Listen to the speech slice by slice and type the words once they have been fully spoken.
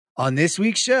On this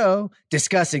week's show,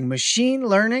 discussing machine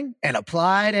learning and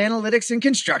applied analytics in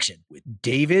construction with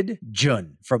David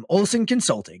Jeon from Olsen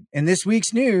Consulting. In this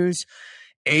week's news,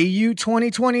 AU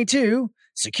 2022,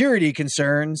 security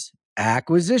concerns,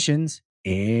 acquisitions,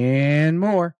 and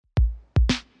more.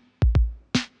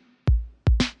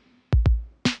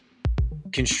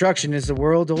 Construction is the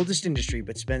world's oldest industry,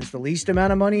 but spends the least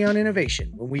amount of money on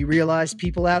innovation. When we realized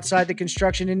people outside the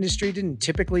construction industry didn't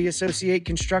typically associate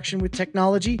construction with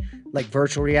technology, like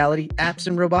virtual reality, apps,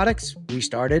 and robotics, we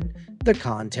started the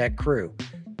ConTechCrew.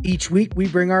 Each week, we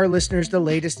bring our listeners the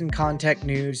latest in ConTech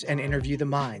news and interview the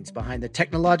minds behind the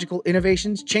technological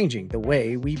innovations changing the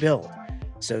way we build.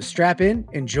 So strap in,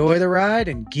 enjoy the ride,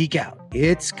 and geek out.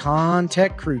 It's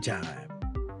ConTechCrew time.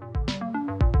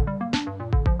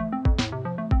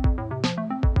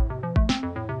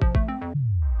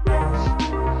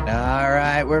 All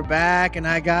right, we're back, and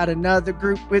I got another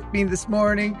group with me this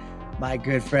morning. My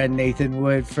good friend Nathan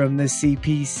Wood from the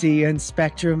CPC and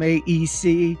Spectrum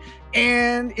AEC,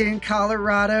 and in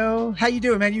Colorado. How you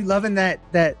doing, man? You loving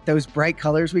those bright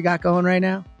colors we got going right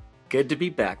now? Good to be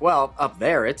back. Well, up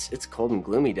there, it's cold and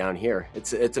gloomy down here.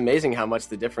 It's amazing how much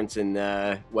the difference in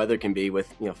weather can be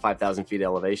with 5,000 feet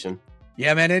elevation.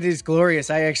 Yeah, man, it is glorious.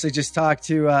 I actually just talked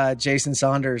to Jason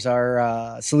Saunders,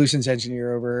 our solutions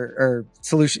engineer over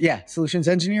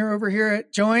here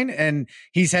at Join, and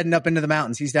he's heading up into the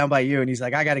mountains. He's down by you, and he's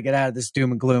like, I got to get out of this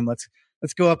doom and gloom.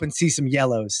 Let's go up and see some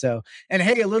yellows. So, and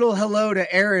hey, a little hello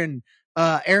to Aaron.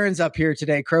 Aaron's up here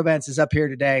today. Crobance is up here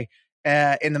today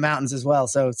in the mountains as well.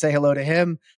 So say hello to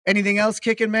him. Anything else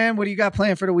kicking, man? What do you got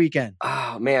planned for the weekend?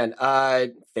 Oh, man.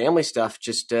 Family stuff,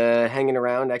 just hanging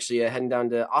around, actually heading down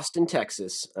to Austin,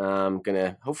 Texas. I'm going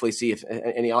to hopefully see if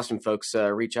any Austin folks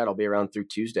reach out. I'll be around through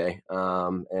Tuesday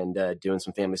and doing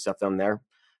some family stuff down there.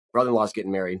 Brother-in-law's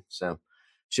getting married, so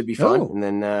should be fun. Oh.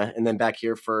 And then back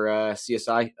here for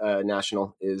CSI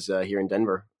National is here in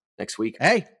Denver next week.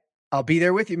 Hey, I'll be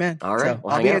there with you, man. All right. So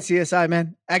I'll be at CSI,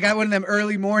 man. I got one of them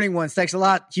early morning ones. Thanks a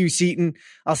lot, Hugh Seaton.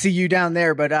 I'll see you down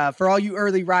there. But for all you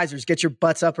early risers, get your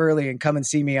butts up early and come and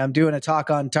see me. I'm doing a talk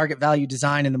on target value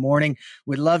design in the morning.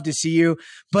 Would love to see you.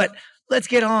 But let's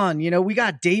get on. We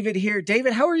got David here.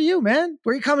 David, how are you, man?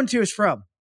 Where are you coming to us from?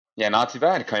 Yeah, not too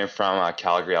bad. Coming from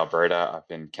Calgary, Alberta, up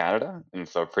in Canada. And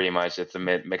so pretty much it's a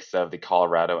mix of the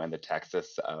Colorado and the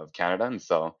Texas of Canada. And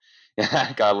so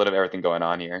yeah, got a little of everything going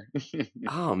on here.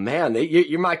 Oh, man.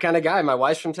 You're my kind of guy. My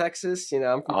wife's from Texas.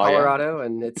 I'm from Colorado, yeah.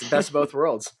 And it's the best of both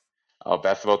worlds. Oh,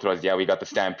 best of both worlds. Yeah, we got the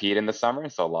Stampede in the summer,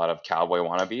 so a lot of cowboy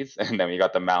wannabes. And then we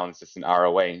got the mountains just an hour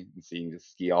away. So you can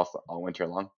just ski all winter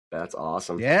long. That's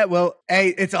awesome. Yeah, well, hey,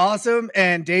 it's awesome.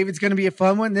 And David's going to be a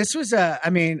fun one. This was I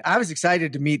was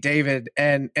excited to meet David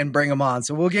and bring him on.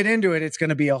 So we'll get into it. It's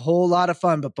going to be a whole lot of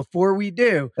fun. But before we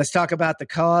do, let's talk about the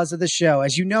cause of the show.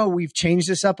 As you know, we've changed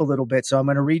this up a little bit. So I'm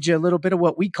going to read you a little bit of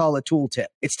what we call a tooltip.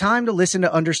 It's time to listen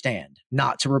to understand,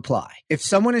 not to reply. If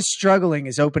someone is struggling,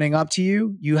 is opening up to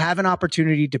you, you have an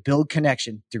opportunity to build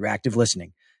connection through active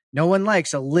listening. No one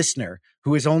likes a listener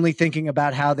who is only thinking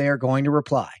about how they are going to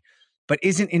reply, but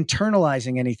isn't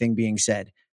internalizing anything being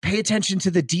said. Pay attention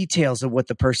to the details of what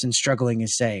the person struggling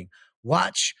is saying.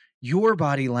 Watch your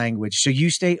body language so you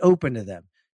stay open to them.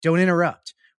 Don't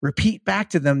interrupt. Repeat back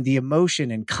to them the emotion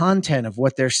and content of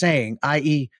what they're saying,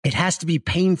 i.e., it has to be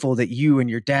painful that you and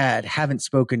your dad haven't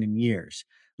spoken in years.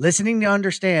 Listening to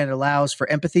understand allows for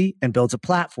empathy and builds a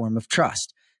platform of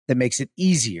trust that makes it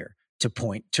easier to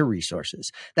point to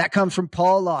resources. That comes from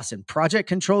Paul Lawson, Project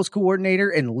Controls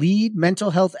Coordinator and lead mental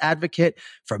health advocate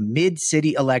from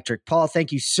Mid-City Electric. Paul,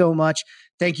 thank you so much.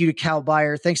 Thank you to Cal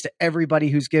Bayer. Thanks to everybody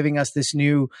who's giving us this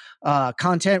new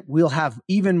content. We'll have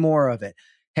even more of it.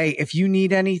 Hey, if you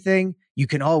need anything, you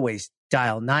can always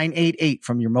dial 988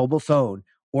 from your mobile phone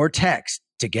or text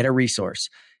to get a resource.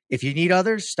 If you need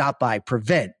others, stop by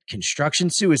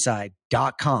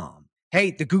preventconstructionsuicide.com.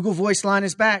 Hey, the Google Voice line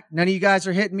is back. None of you guys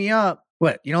are hitting me up.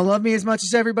 What, you don't love me as much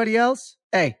as everybody else?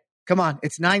 Hey, come on.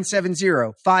 It's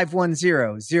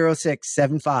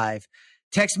 970-510-0675.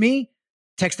 Text me,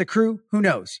 text the crew. Who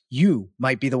knows? You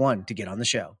might be the one to get on the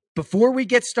show. Before we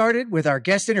get started with our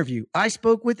guest interview, I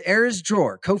spoke with Erez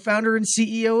Dror, co-founder and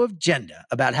CEO of Genda,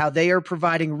 about how they are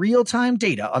providing real-time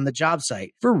data on the job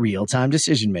site for real-time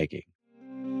decision-making.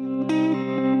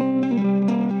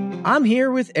 I'm here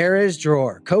with Erez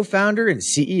Dror, co-founder and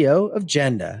CEO of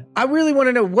Genda. I really want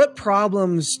to know, what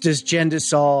problems does Genda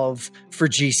solve for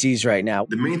GCs right now?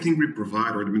 The main thing we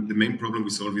provide, or the main problem we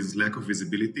solve, is lack of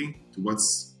visibility to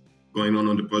what's going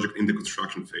on the project in the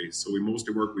construction phase. So we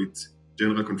mostly work with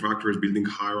general contractors building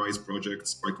high-rise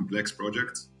projects, quite complex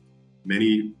projects,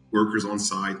 many workers on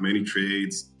site, many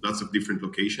trades, lots of different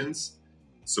locations.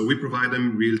 So we provide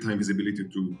them real-time visibility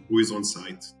to who is on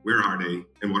site, where are they,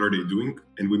 and what are they doing.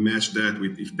 And we match that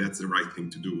with if that's the right thing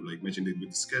to do, like matching it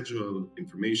with the schedule,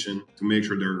 information, to make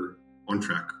sure they're on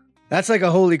track. That's like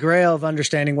a holy grail of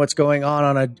understanding what's going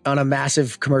on a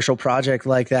massive commercial project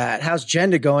like that. How's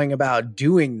Jenda going about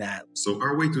doing that? So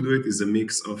our way to do it is a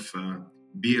mix of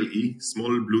BLE, small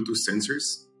Bluetooth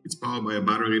sensors. It's powered by a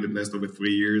battery that lasts over 3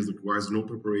 years, requires no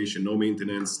preparation, no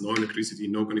maintenance, no electricity,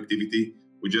 no connectivity.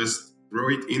 We just throw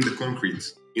it in the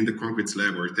concrete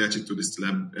slab, or attach it to the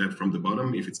slab from the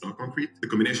bottom if it's not concrete. The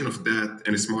combination of that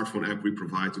and a smartphone app we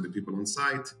provide to the people on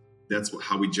site, that's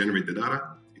how we generate the data.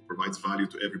 It provides value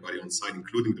to everybody on site,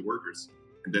 including the workers.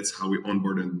 And that's how we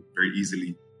onboard them very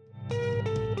easily.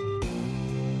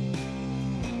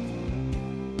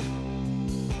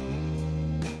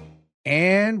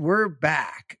 And we're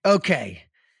back. Okay.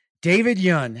 David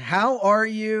Jeon, how are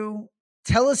you?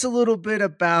 Tell us a little bit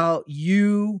about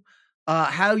you,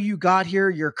 how you got here.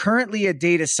 You're currently a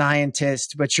data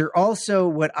scientist, but you're also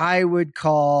what I would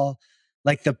call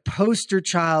like the poster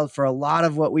child for a lot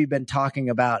of what we've been talking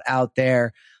about out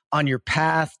there on your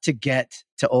path to get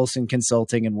to Olsen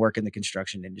Consulting and work in the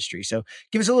construction industry. So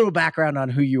give us a little background on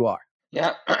who you are.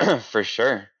 Yeah, for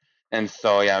sure. And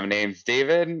so, yeah, my name's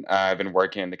David. I've been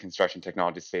working in the construction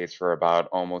technology space for about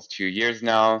almost 2 years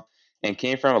now, and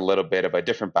came from a little bit of a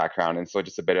different background. And so,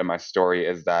 just a bit of my story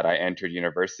is that I entered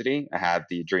university. I had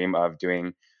the dream of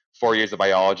doing 4 years of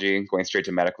biology, going straight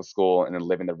to medical school, and then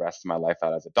living the rest of my life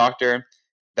out as a doctor.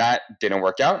 That didn't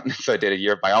work out. So, I did a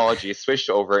year of biology, switched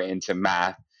over into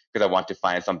math because I want to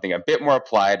find something a bit more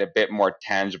applied, a bit more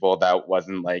tangible that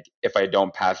wasn't like, if I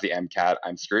don't pass the MCAT,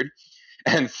 I'm screwed.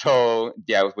 And so,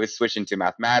 yeah, we switched into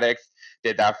mathematics,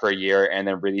 did that for a year, and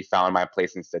then really found my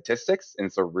place in statistics.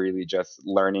 And so, really just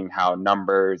learning how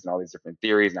numbers and all these different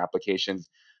theories and applications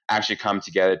actually come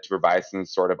together to provide some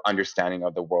sort of understanding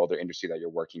of the world or industry that you're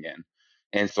working in.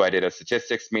 And so, I did a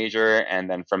statistics major, and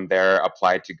then from there,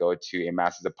 applied to go to a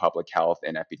master's of public health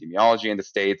and epidemiology in the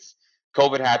States.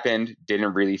 COVID happened,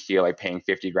 didn't really feel like paying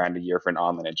 50 grand a year for an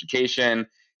online education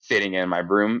sitting in my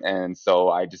room. And so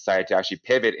I decided to actually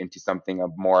pivot into something of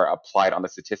more applied on the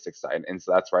statistics side. And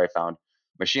so that's where I found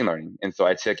machine learning. And so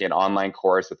I took an online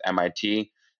course with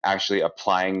MIT, actually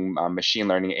applying machine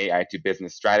learning AI to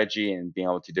business strategy and being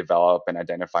able to develop and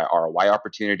identify ROI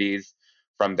opportunities.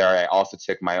 From there, I also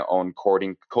took my own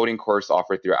coding course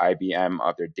offered through IBM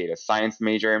of their data science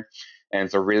major. And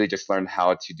so really just learned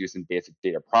how to do some basic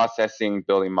data processing,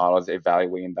 building models,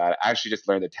 evaluating that. I actually just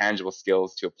learned the tangible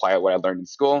skills to apply what I learned in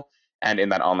school and in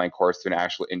that online course to an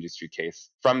actual industry case.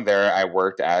 From there, I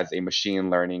worked as a machine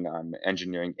learning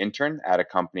engineering intern at a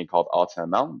company called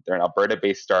AltaML. They're an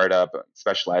Alberta-based startup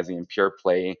specializing in pure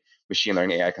play machine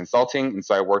learning AI consulting. And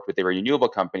so I worked with a renewable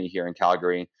company here in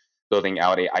Calgary building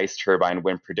out a ice turbine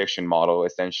wind prediction model,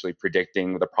 essentially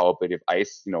predicting the probability of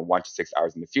ice, 1 to 6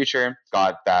 hours in the future.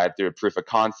 Got that through a proof of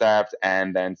concept.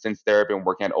 And then since there, I've been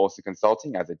working at Olsen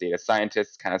Consulting as a data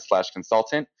scientist kind of slash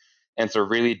consultant. And so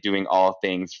really doing all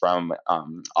things from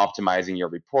optimizing your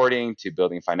reporting to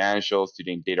building financials to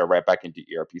doing data right back into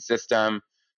ERP system,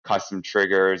 custom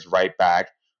triggers, right back,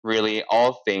 really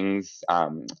all things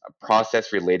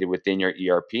process related within your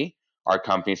ERP. Our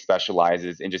company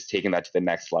specializes in just taking that to the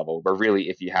next level. But really,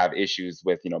 if you have issues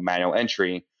with manual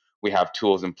entry, we have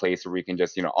tools in place where we can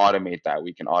just automate that.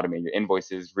 We can automate your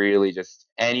invoices. Really, just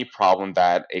any problem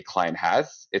that a client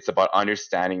has. It's about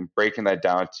understanding, breaking that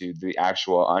down to the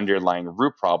actual underlying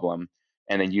root problem,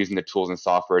 and then using the tools and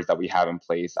softwares that we have in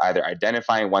place, either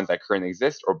identifying ones that currently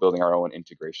exist or building our own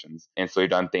integrations. And so we've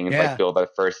done things like build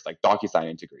that first like DocuSign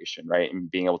integration, right? And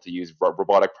being able to use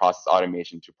robotic process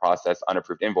automation to process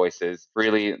unapproved invoices.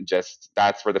 Really just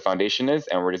that's where the foundation is.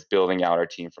 And we're just building out our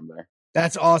team from there.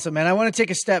 That's awesome. And I want to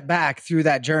take a step back through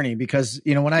that journey because,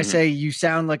 when I say you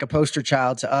sound like a poster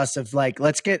child to us of like,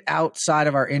 let's get outside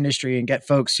of our industry and get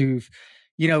folks who've,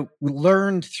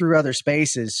 learned through other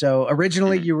spaces. So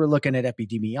originally you were looking at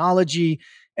epidemiology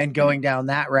and going down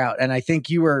that route. And I think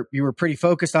you were pretty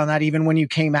focused on that even when you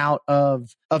came out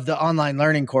of the online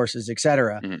learning courses, et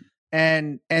cetera.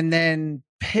 And then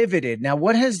pivoted. Now,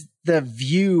 what has the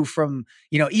view from,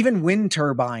 even wind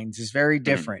turbines is very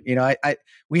different.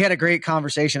 We had a great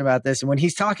conversation about this. And when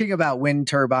he's talking about wind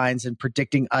turbines and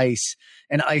predicting ice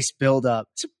and ice buildup,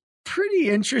 it's a pretty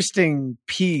interesting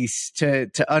piece to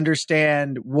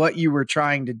understand what you were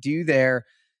trying to do there.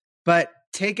 But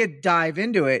take a dive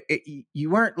into it. You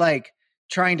weren't like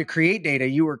trying to create data.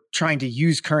 You were trying to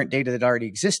use current data that already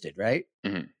existed, right?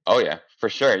 Oh, yeah, for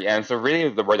sure. Yeah. And so really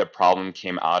where the problem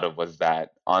came out of was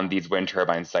that on these wind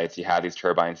turbine sites, you have these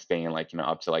turbines spinning like,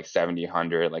 up to like 70,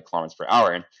 100 like kilometers per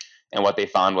hour. And what they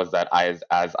found was that as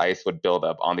ice would build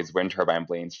up on these wind turbine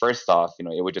blades, first off,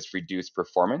 it would just reduce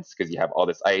performance because you have all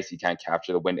this ice, you can't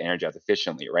capture the wind energy as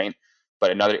efficiently, right?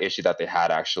 But another issue that they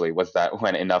had actually was that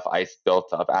when enough ice built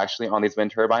up actually on these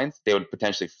wind turbines, they would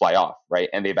potentially fly off, right?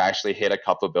 And they've actually hit a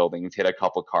couple of buildings, hit a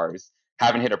couple of cars,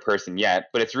 haven't hit a person yet,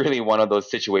 but it's really one of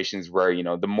those situations where,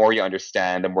 the more you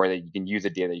understand, the more that you can use the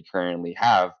data you currently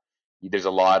have, there's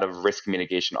a lot of risk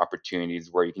mitigation opportunities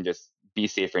where you can just be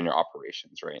safer in your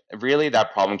operations, right? Really,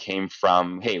 that problem came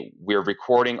from, hey, we're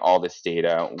recording all this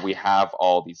data. We have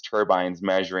all these turbines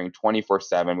measuring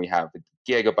 24/7. We have the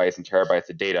gigabytes and terabytes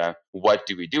of data. What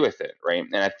do we do with it, right?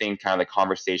 And I think kind of the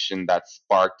conversation that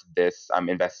sparked this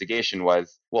investigation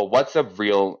was, well, what's a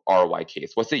real ROI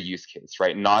case? What's a use case,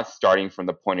 right? Not starting from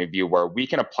the point of view where we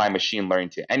can apply machine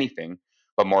learning to anything,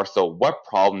 but more so, what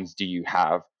problems do you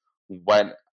have?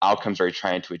 What outcomes are you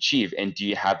trying to achieve, and do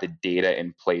you have the data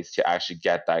in place to actually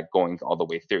get that going all the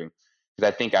way through?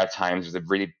 Because I think at times there's a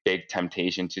really big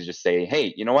temptation to just say,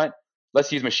 hey, you know what,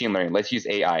 let's use machine learning, let's use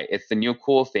AI, it's the new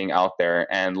cool thing out there,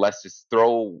 and let's just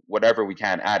throw whatever we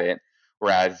can at it.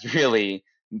 Whereas really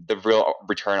the real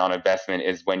return on investment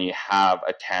is when you have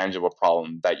a tangible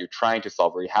problem that you're trying to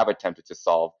solve or you have attempted to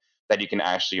solve, that you can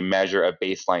actually measure a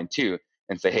baseline to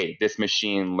and say, hey, this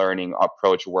machine learning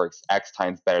approach works X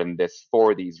times better than this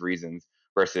for these reasons,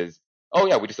 versus, oh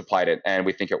yeah, we just applied it and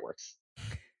we think it works.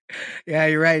 Yeah,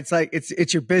 you're right. It's like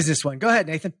it's your business one. Go ahead,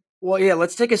 Nathan. Well, yeah,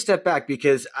 let's take a step back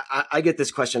because I get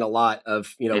this question a lot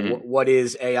of, what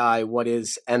is AI? What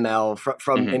is ML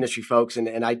from industry folks?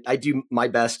 And I do my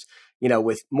best,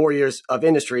 with more years of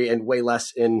industry and way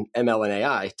less in ML and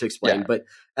AI to explain. Yeah. But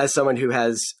as someone who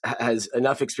has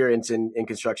enough experience in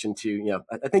construction to,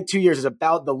 I think 2 years is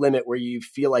about the limit where you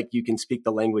feel like you can speak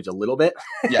the language a little bit.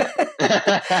 Yeah.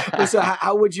 So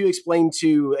how would you explain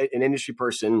to an industry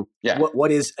person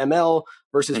what is ML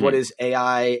versus what is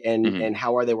AI and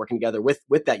how are they working together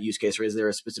with that use case? Or is there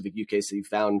a specific use case that you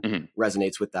found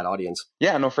resonates with that audience?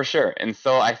 Yeah, no, for sure. And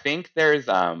so I think there's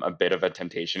a bit of a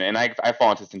temptation, and I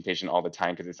fall into this temptation all the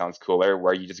time because it sounds cooler,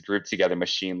 where you just group together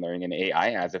machine learning and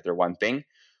AI as if they're one thing.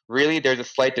 Really, there's a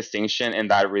slight distinction,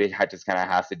 and that really just kind of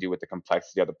has to do with the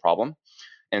complexity of the problem.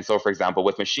 And so, for example,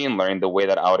 with machine learning, the way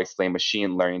that I would explain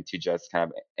machine learning to just kind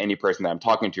of any person that I'm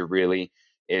talking to really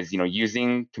is,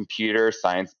 using computer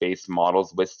science-based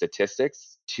models with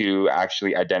statistics to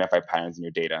actually identify patterns in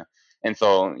your data. And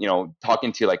so,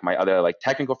 talking to like my other like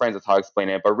technical friends, that's how I explain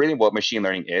it. But really what machine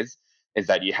learning is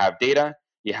that you have data,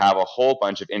 you have a whole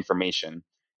bunch of information,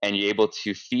 and you're able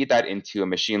to feed that into a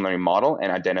machine learning model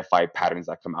and identify patterns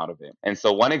that come out of it. And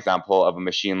so one example of a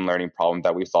machine learning problem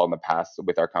that we solved in the past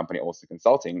with our company, Olsen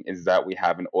Consulting, is that we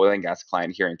have an oil and gas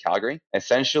client here in Calgary.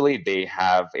 Essentially, they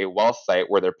have a well site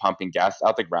where they're pumping gas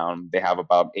out the ground. They have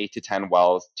about 8 to 10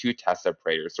 wells, 2 test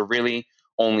separators. So really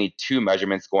only 2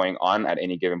 measurements going on at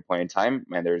any given point in time,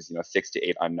 and there's 6 to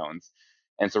 8 unknowns.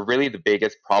 And so really the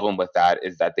biggest problem with that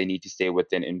is that they need to stay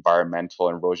within environmental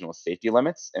and erosional safety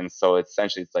limits. And so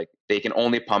essentially it's like they can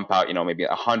only pump out, maybe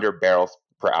 100 barrels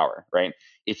per hour, right?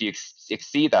 If you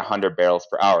exceed that 100 barrels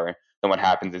per hour, then what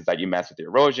happens is that you mess with the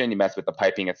erosion, you mess with the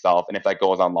piping itself, and if that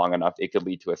goes on long enough, it could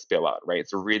lead to a spill out, right?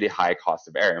 It's a really high cost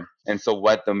of error. And so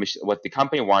what the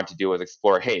company wanted to do was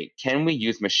explore, hey, can we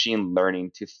use machine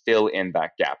learning to fill in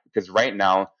that gap? Because right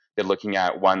now they're looking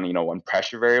at one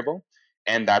pressure variable,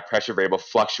 and that pressure variable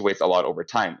fluctuates a lot over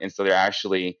time. And so they're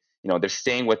actually, they're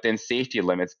staying within safety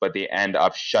limits, but they end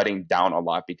up shutting down a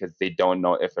lot because they don't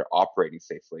know if they're operating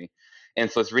safely. And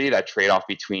so it's really that trade-off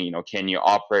between, can you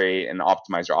operate and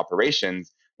optimize your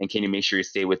operations, and can you make sure you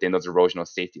stay within those erosional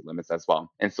safety limits as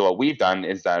well? And so what we've done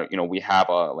is that, we have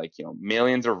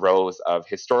millions of rows of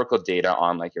historical data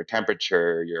on like your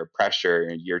temperature, your pressure,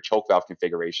 your choke valve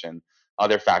configuration,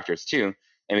 other factors too.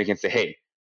 And we can say, hey,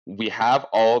 we have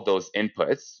all those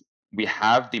inputs. We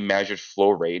have the measured flow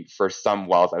rate for some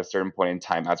wells at a certain point in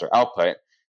time as our output.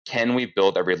 Can we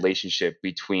build a relationship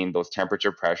between those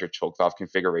temperature, pressure, choke valve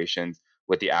configurations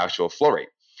with the actual flow rate?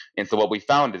 And so what we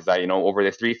found is that, over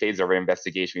the 3 phases of our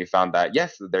investigation, we found that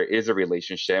yes, there is a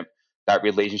relationship. That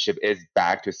relationship is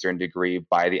backed to a certain degree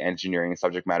by the engineering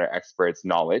subject matter experts'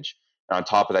 knowledge. And on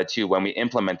top of that, too, when we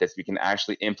implement this, we can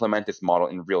actually implement this model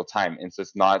in real time. And so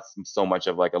it's not so much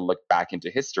of like a look back into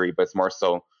history, but it's more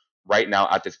so right now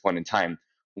at this point in time,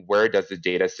 where does the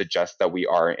data suggest that we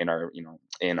are in our,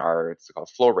 in our so-called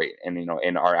flow rate and,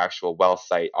 in our actual well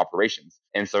site operations.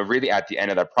 And so really at the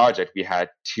end of that project, we had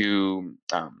two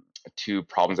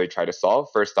problems I tried to solve.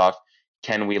 First off,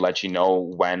 can we let you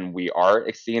know when we are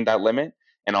exceeding that limit?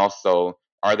 And also,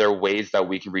 are there ways that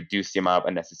we can reduce the amount of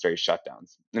unnecessary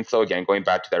shutdowns? And so again, going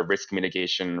back to that risk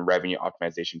mitigation, revenue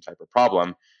optimization type of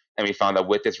problem, And we found that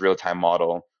with this real-time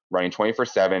model running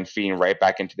 24/7, feeding right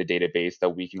back into the database,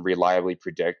 that we can reliably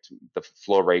predict the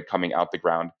flow rate coming out the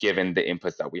ground given the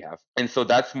inputs that we have. And so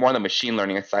that's more on the machine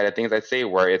learning side of things, I'd say,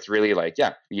 where it's really like,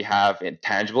 yeah, you have a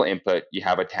tangible input, you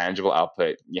have a tangible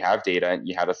output, you have data,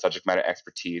 you have a subject matter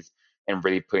expertise, and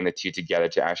really putting the two together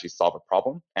to actually solve a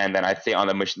problem. And then I'd say on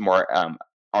the more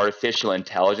artificial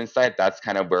intelligence side, that's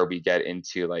kind of where we get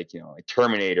into like, like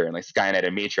Terminator and like Skynet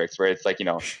and Matrix, where it's like,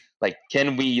 like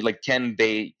can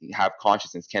they have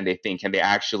consciousness? Can they think? Can they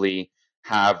actually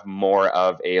have more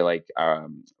of a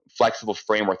flexible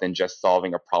framework than just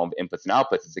solving a problem of inputs and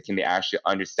outputs? Can they actually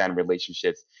understand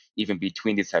relationships even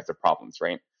between these types of problems,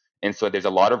 right? And so there's a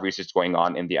lot of research going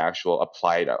on in the actual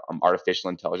applied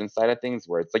artificial intelligence side of things,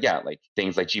 where it's like, yeah, like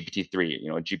things like GPT-3,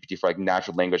 GPT for like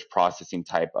natural language processing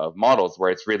type of models,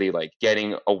 where it's really like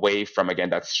getting away from,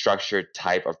 again, that structured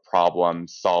type of problem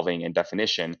solving and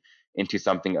definition into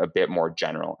something a bit more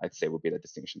general, I'd say would be the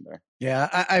distinction there. Yeah,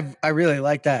 I really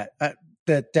like that.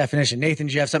 The definition. Nathan,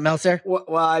 do you have something else there?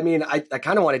 Well, I mean, I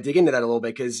kind of want to dig into that a little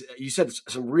bit, because you said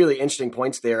some really interesting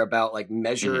points there about like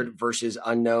measured versus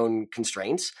unknown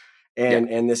constraints.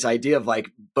 And this idea of like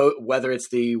both, whether it's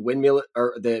the windmill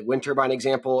or the wind turbine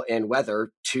example and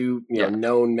weather, two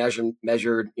known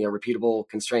measured repeatable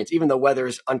constraints. Even though weather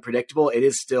is unpredictable, it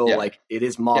is still like it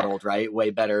is modeled right way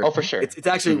better. Oh, for sure. It's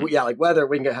actually like weather.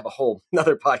 We can have a whole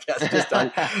another podcast just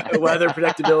on weather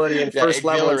predictability and first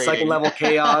level and second level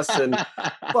chaos. And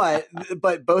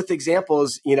but both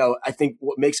examples, I think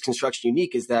what makes construction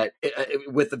unique is that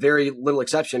with the very little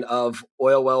exception of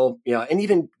oil well, and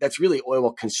even that's really oil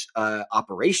well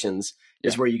operations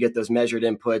is where you get those measured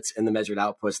inputs and the measured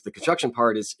outputs. The construction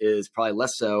part is probably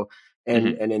less so. And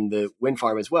in the wind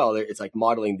farm as well, it's like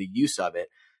modeling the use of it.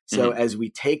 So as we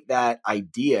take that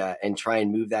idea and try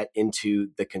and move that into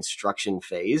the construction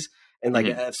phase, and like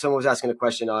if someone was asking a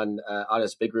question on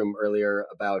Anna's Big Room earlier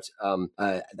about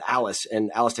the Alice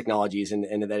and Alice Technologies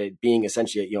and that it being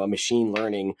essentially a machine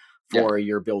learning for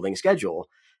your building schedule.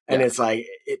 And it's like,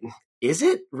 is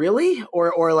it really?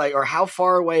 Or how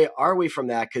far away are we from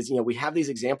that? Because, we have these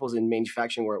examples in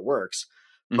manufacturing where it works,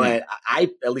 but I,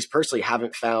 at least personally,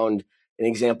 haven't found an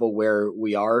example where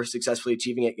we are successfully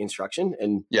achieving it in construction.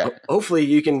 And hopefully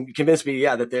you can convince me,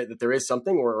 that there is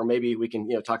something, or maybe we can,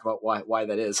 talk about why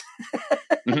that is.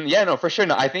 Yeah, no, for sure.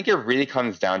 No, I think it really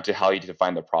comes down to how you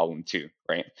define the problem too,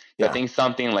 right? So I think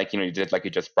something like, you did, like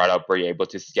you just brought up, where you're able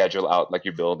to schedule out like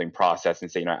your building process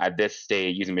and say, at this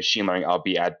stage using machine learning, I'll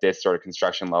be at this sort of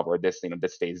construction level, or this,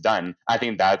 this phase done. I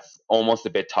think that's almost a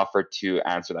bit tougher to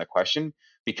answer that question,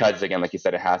 because again, like you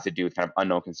said, it has to do with kind of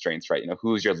unknown constraints, right?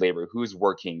 Who's your labor, who's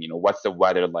working, what's the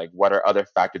weather like, what are other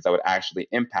factors that would actually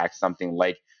impact something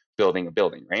like building a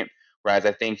building, right? Whereas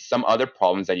I think some other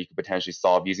problems that you could potentially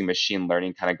solve using machine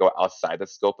learning kind of go outside the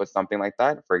scope of something like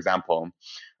that. For example,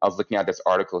 I was looking at this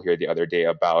article here the other day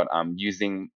about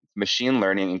using machine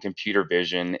learning and computer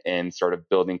vision in sort of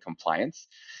building compliance.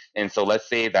 And so let's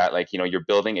say that you're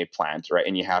building a plant, right?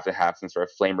 And you have to have some sort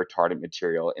of flame retardant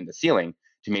material in the ceiling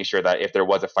to make sure that if there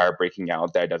was a fire breaking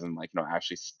out, that it doesn't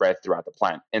actually spread throughout the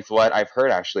plant. And so what I've heard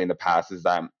actually in the past is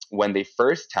that when they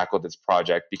first tackled this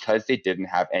project, because they didn't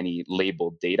have any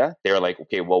labeled data, they were like,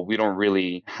 okay, well, we don't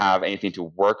really have anything to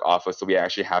work off of, so we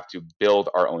actually have to build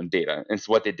our own data. And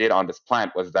so what they did on this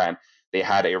plant was that they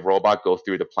had a robot go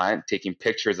through the plant, taking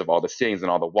pictures of all the ceilings and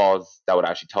all the walls that would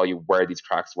actually tell you where these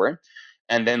cracks were.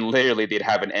 And then literally they'd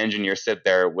have an engineer sit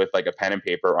there with like a pen and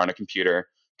paper on a computer,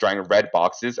 drawing red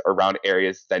boxes around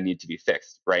areas that need to be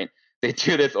fixed, right? They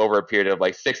do this over a period of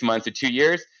like 6 months to 2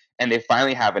 years, and they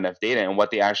finally have enough data. And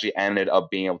what they actually ended up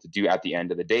being able to do at the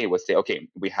end of the day was say, okay,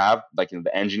 we have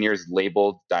the engineers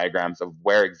labeled diagrams of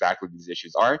where exactly these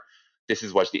issues are. This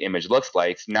is what the image looks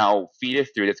like. So now feed it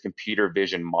through this computer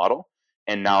vision model.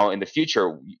 And now in the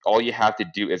future, all you have to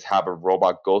do is have a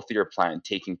robot go through your plant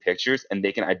taking pictures, and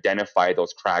they can identify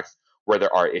those cracks where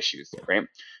there are issues, right?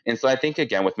 And so I think,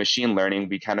 again, with machine learning,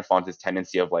 we kind of found this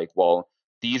tendency of like, well,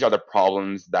 these are the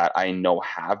problems that I know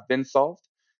have been solved.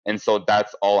 And so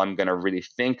that's all I'm going to really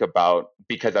think about,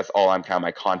 because that's all I'm kind of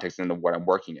my context in what I'm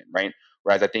working in, right?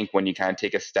 Whereas I think when you kind of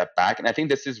take a step back, and I think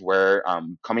this is where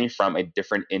coming from a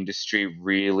different industry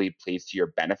really plays to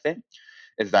your benefit,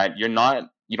 is that you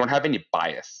don't have any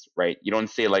bias, right? You don't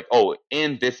say like, oh,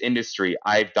 in this industry,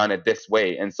 I've done it this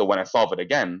way, and so when I solve it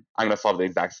again, I'm going to solve it the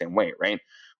exact same way, right?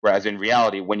 Whereas in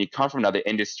reality, when you come from another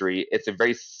industry, it's a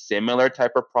very similar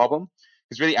type of problem.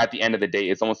 Because really, at the end of the day,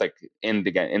 it's almost like in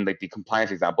the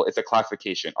compliance example, it's a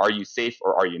classification: are you safe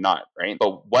or are you not, right?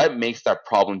 But what makes that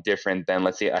problem different than,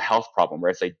 let's say, a health problem, where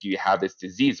it's like, do you have this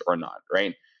disease or not,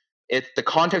 right? it's the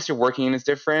context you're working in is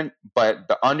different, but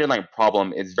the underlying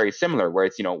problem is very similar, where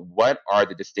it's, what are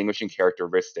the distinguishing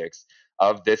characteristics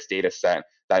of this data set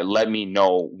that let me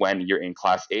know when you're in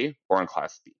class A or in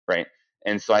class B, right?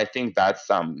 And so I think that's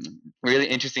really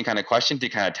interesting kind of question to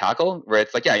kind of tackle, where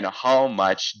it's like, yeah, how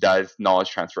much does knowledge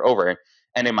transfer over?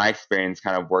 And in my experience,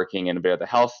 kind of working in a bit of the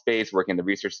health space, working in the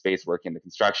research space, working in the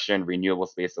construction, renewable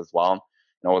space as well,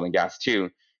 and oil and gas too,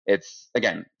 it's,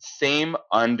 again, same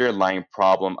underlying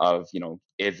problem of,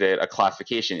 is it a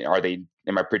classification?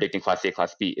 Am I predicting class A,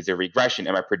 class B? Is it regression?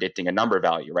 Am I predicting a number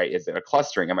value, right? Is it a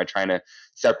clustering? Am I trying to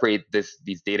separate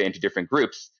these data into different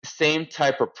groups? Same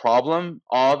type of problem,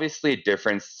 obviously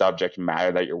different subject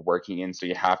matter that you're working in. So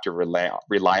you have to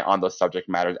rely on those subject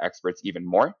matter experts even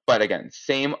more. But again,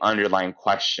 same underlying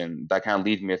question that kind of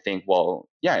leads me to think, well,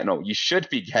 yeah, you should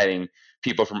be getting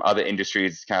people from other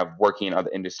industries kind of working in other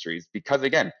industries, because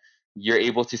again, you're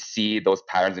able to see those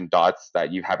patterns and dots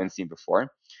that you haven't seen before.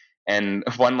 And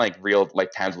one real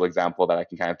tangible example that I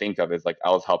can kind of think of is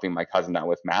I was helping my cousin out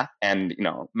with math, and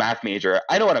math major,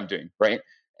 I know what I'm doing, right?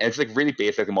 And it's really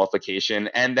basic multiplication.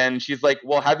 And then she's like,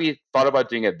 well, have you thought about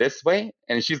doing it this way?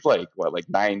 And she's like, what,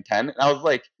 9, 10? And I was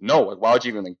like, no, why would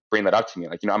you even bring that up to me?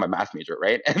 I'm a math major,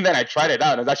 right? And then I tried it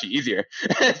out and it was actually easier. So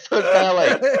it's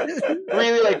kind of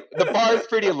really the bar is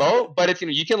pretty low, but it's,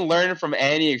 you can learn from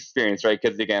any experience, right?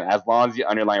 Because again, as long as the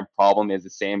underlying problem is the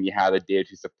same, you have the data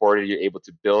to support it, you're able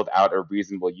to build out a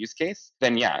reasonable use case,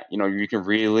 then yeah, you can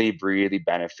really, really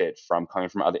benefit from coming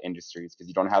from other industries because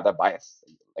you don't have that bias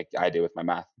like I do with my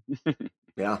math.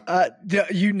 Yeah.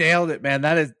 You nailed it, man.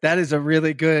 That is a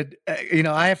really good,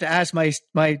 I have to ask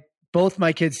both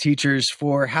my kids' teachers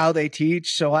for how they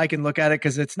teach so I can look at it,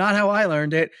 because it's not how I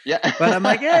learned it. Yeah. But I'm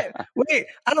like, yeah, wait,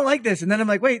 I don't like this. And then I'm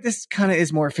like, wait, this kind of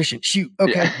is more efficient. Shoot.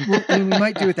 Okay. Yeah. We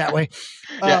might do it that way.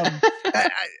 Yeah.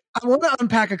 I want to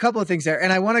unpack a couple of things there.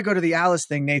 And I want to go to the Alice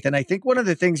thing, Nathan. I think one of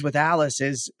the things with Alice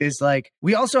is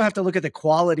we also have to look at the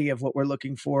quality of what we're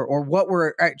looking for or what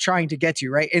we're trying to get to,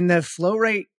 right? In the flow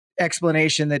rate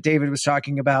explanation that David was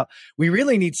talking about, we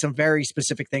really need some very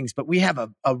specific things, but we have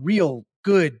a real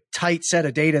good tight set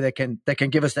of data that can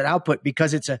give us that output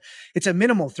because it's a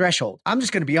minimal threshold. I'm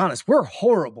just going to be honest. We're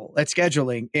horrible at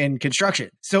scheduling in construction.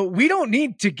 So we don't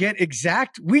need to get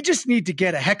exact. We just need to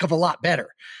get a heck of a lot better.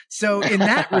 So in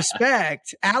that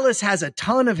respect, Alice has a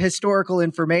ton of historical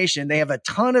information. They have a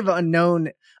ton of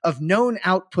known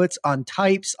outputs on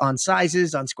types, on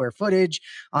sizes, on square footage,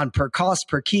 on per cost,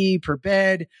 per key, per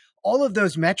bed, all of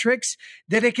those metrics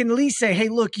that it can at least say, hey,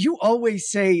 look, you always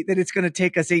say that it's going to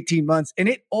take us 18 months and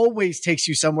it always takes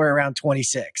you somewhere around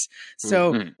 26.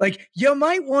 So you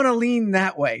might want to lean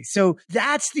that way. So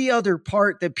that's the other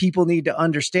part that people need to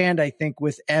understand, I think,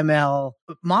 with ML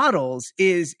models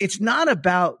is it's not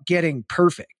about getting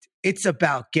perfect. It's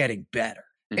about getting better.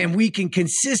 And we can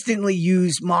consistently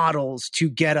use models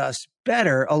to get us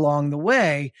better along the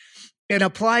way and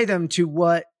apply them to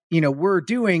what we're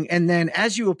doing. And then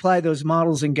as you apply those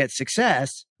models and get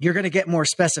success, you're going to get more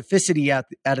specificity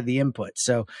out of the input.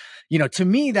 So, to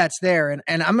me, that's there.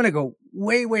 And I'm going to go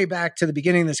way, way back to the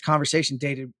beginning of this conversation,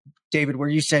 David, where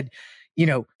you said,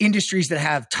 industries that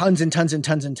have tons and tons and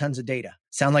tons and tons of data.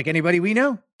 Sound like anybody we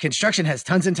know? Construction has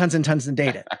tons and tons and tons of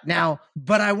data. Now,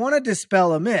 but I want to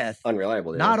dispel a myth.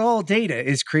 Unreliable data. Not all data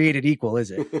is created equal,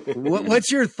 is it?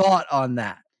 What's your thought on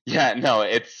that? Yeah, no,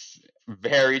 it's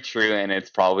very true. And it's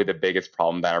probably the biggest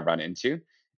problem that I run into.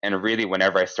 And really,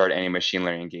 whenever I start any machine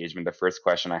learning engagement, the first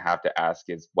question I have to ask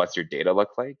is, what's your data look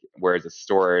like? Where is it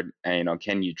stored? And,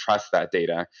 can you trust that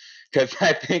data? Because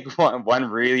I think one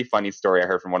really funny story I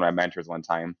heard from one of my mentors one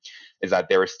time is that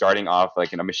they were starting off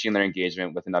in a machine learning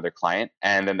engagement with another client.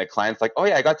 And then the client's like, oh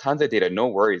yeah, I got tons of data. No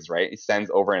worries, right? He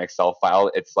sends over an Excel file.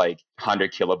 It's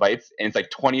 100 kilobytes and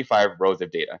it's 25 rows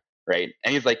of data, right?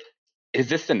 And he's like, is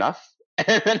this enough?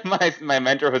 And then my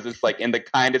mentor was just in the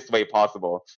kindest way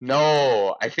possible.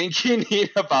 No, I think you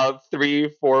need about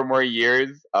 3-4 more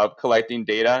years of collecting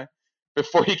data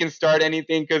before you can start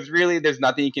anything, because really there's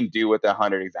nothing you can do with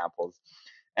 100 examples.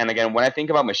 And again, when I think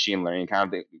about machine learning,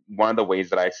 one of the ways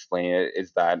that I explain it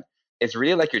is that it's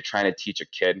really like you're trying to teach a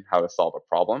kid how to solve a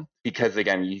problem, because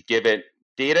again, you give it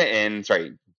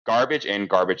garbage in,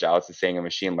 garbage out is the saying of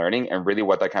machine learning. And really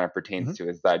what that kind of pertains to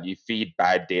is that you feed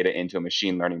bad data into a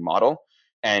machine learning model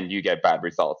and you get bad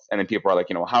results. And then people are like,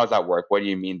 how does that work? What do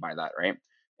you mean by that, right?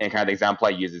 And kind of the example I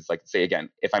use is say, again,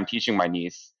 if I'm teaching my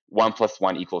niece 1 +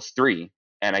 1 = 3,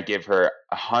 and I give her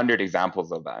 100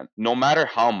 examples of that, no matter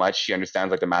how much she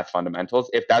understands the math fundamentals,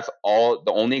 if that's all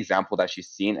the only example that she's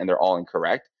seen and they're all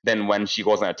incorrect, then when she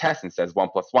goes on a test and says 1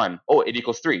 + 1, oh, it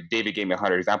equals 3. David gave me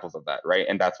 100 examples of that, right?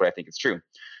 And that's what I think is true.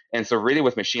 And so really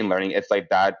with machine learning, it's like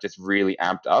that just really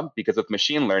amped up, because with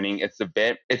machine learning, it's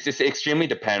just extremely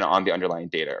dependent on the underlying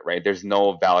data, right? There's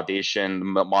no validation.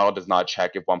 The model does not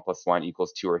check if 1 + 1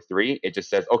 = 2 or 3. It just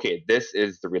says, okay, this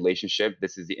is the relationship,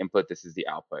 this is the input, this is the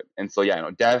output. And so, yeah,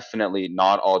 definitely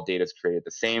not all data is created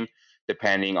the same.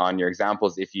 Depending on your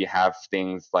examples, if you have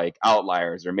things like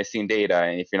outliers or missing data,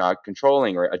 and if you're not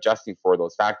controlling or adjusting for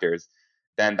those factors,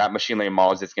 then that machine learning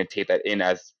model is just going to take that in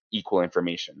as equal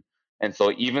information. And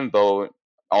so even though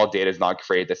all data is not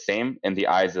created the same in the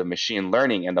eyes of machine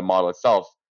learning and the model itself,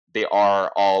 they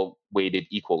are all weighted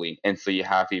equally. And so you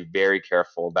have to be very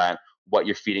careful that what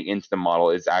you're feeding into the model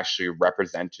is actually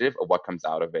representative of what comes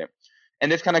out of it.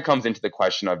 And this kind of comes into the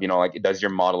question of, like, does your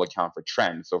model account for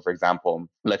trends? So for example,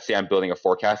 let's say I'm building a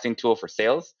forecasting tool for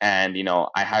sales, and,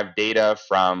 I have data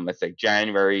from, let's say,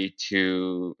 January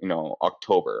to,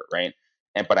 October, right?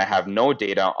 But I have no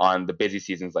data on the busy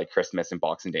seasons like Christmas and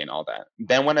Boxing Day and all that.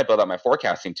 Then when I build out my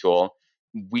forecasting tool,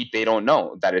 they don't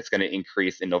know that it's going to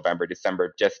increase in November,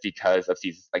 December, just because of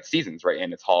seasons, right?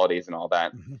 And it's holidays and all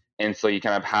that. Mhm. And so you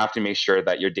kind of have to make sure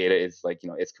that your data is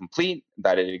it's complete,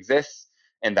 that it exists,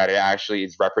 and that it actually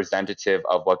is representative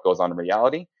of what goes on in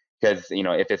reality. Because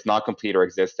if it's not complete or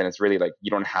exists, then it's really like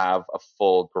you don't have a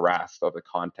full grasp of the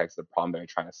context of the problem that you're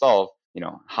trying to solve.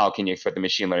 How can you expect the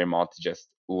machine learning model to just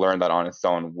learn that on its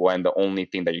own when the only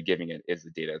thing that you're giving it is the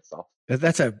data itself?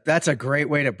 That's a great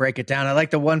way to break it down. I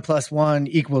like the 1 + 1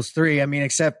 = 3. I mean,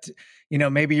 except,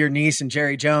 maybe your niece and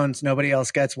Jerry Jones, nobody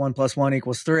else gets 1 + 1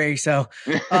 = 3. So,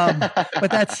 but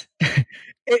that's,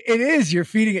 it is, you're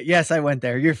feeding it. Yes, I went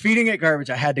there. You're feeding it garbage.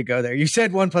 I had to go there. You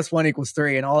said 1 + 1 =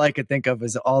 3. And all I could think of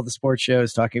is all the sports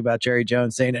shows talking about Jerry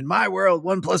Jones saying, in my world,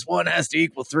 1 + 1 has to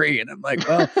equal 3. And I'm like,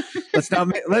 well,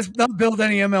 let's not build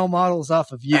any ML models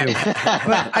off of you.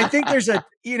 But I think there's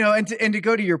and to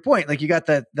go to your point, like you got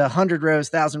the 100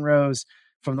 rows, 1,000 rows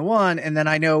from the one. And then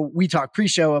I know we talked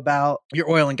pre-show about your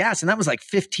oil and gas, and that was like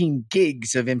 15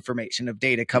 gigs of information, of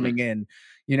data coming in,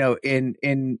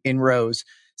 in rows.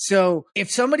 So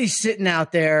if somebody's sitting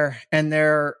out there and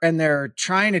they're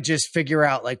trying to just figure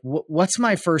out like, what's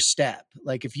my first step?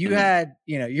 Like if you had,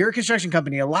 you're a construction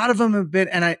company, a lot of them have been,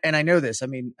 and I know this, I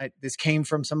mean, this came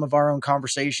from some of our own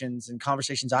conversations and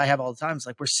conversations I have all the time. It's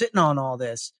like, we're sitting on all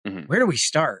this. Where do we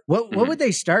start? What would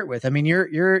they start with? I mean,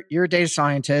 you're a data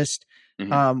scientist.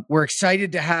 We're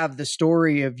excited to have the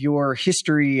story of your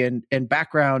history and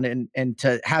background, and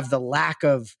to have the lack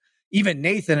of, even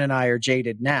Nathan and I are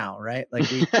jaded now, right?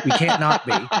 Like we can't not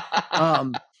be.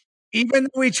 Even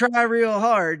though we try real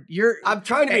hard, I'm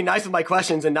trying to be nice with my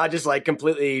questions and not just like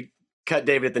completely cut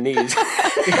David at the knees.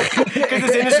 Because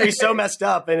this industry is so messed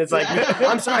up, and it's like,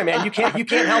 I'm sorry, man, you can't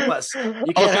help us.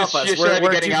 You can't help us.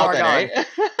 We're too far gone. Right?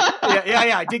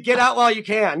 Yeah. Get out while you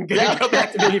can. Go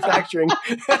back to manufacturing.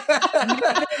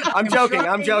 I'm joking.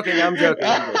 I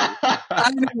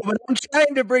know, but I'm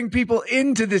trying to bring people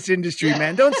into this industry,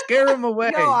 man. Don't scare them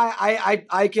away. No,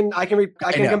 I can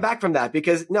come back from that,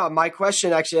 because my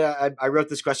question, actually, I wrote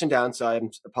this question down, so I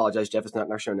apologize, Jeff. It's not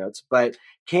in our show notes, but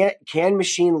can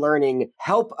machine learning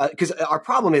help? Because our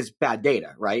problem is bad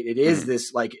data, right? It is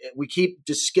this, like, we keep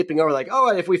just skipping over, like, oh,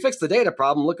 if we fix the data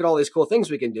problem, look at all these cool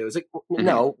things we can do. It's like,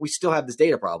 no, we still have this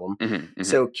data problem.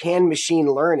 So can machine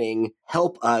learning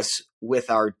help us with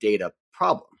our data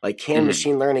problem? Like, can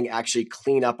machine learning actually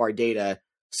clean up our data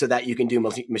so that you can do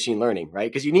machine learning,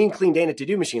 right? Because you need clean data to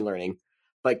do machine learning.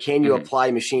 But can you apply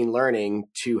machine learning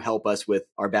to help us with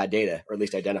our bad data, or at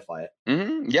least identify it?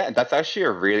 Yeah, that's actually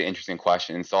a really interesting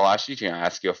question. So I'll actually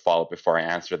ask you a follow-up before I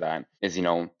answer that. Is,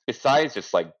 besides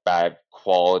just like bad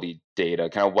quality data,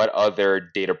 kind of what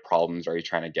other data problems are you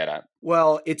trying to get at?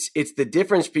 Well, it's the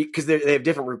difference, because they have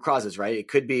different root causes, right? It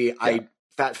could be I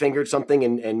fat fingered something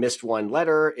and missed one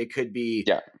letter. It could be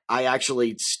I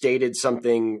actually stated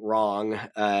something wrong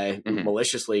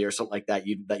maliciously, or something like that.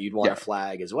 You'd want to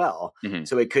flag as well.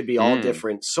 So it could be all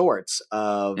different sorts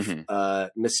of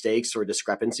mistakes or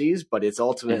discrepancies, but it's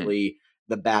ultimately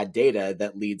the bad data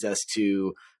that leads us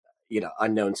to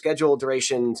unknown schedule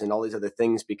durations and all these other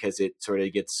things, because it sort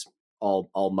of gets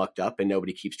all mucked up and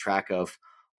nobody keeps track of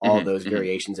all those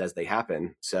variations as they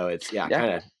happen. So it's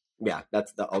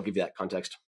I'll give you that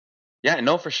context. Yeah,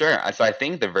 no, for sure. So I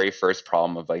think the very first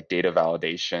problem of like data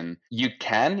validation, you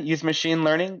can use machine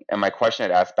learning. And my question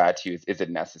I'd ask back to you is it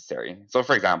necessary? So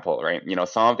for example, right,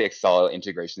 some of the Excel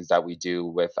integrations that we do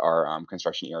with our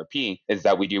construction ERP is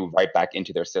that we do write back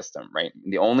into their system, right?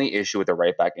 The only issue with the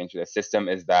write back into the system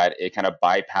is that it kind of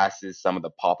bypasses some of the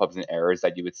pop-ups and errors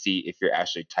that you would see if you're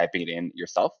actually typing it in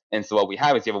yourself. And so what we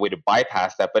have is you have a way to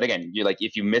bypass that. But again, you're like,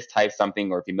 if you mistype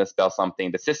something or if you misspell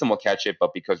something, the system will catch it.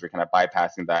 But because we're kind of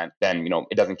bypassing that, then then,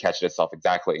 it doesn't catch it itself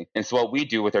exactly. And so what we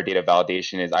do with our data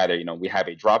validation is either, we have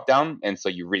a drop down. And so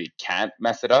you really can't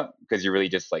mess it up because you're really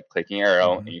just like clicking an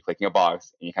arrow and you're clicking a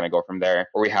box and you kind of go from there.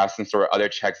 Or we have some sort of other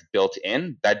checks built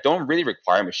in that don't really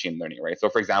require machine learning, right? So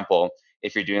for example,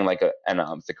 if you're doing like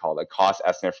what's it called, a cost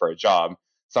estimate for a job,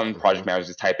 some project managers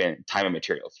just type in time and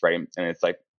materials, right? And it's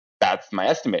like, that's my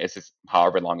estimate. It's just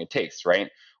however long it takes, right?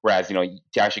 Whereas, to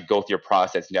actually go through your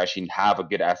process, to actually have a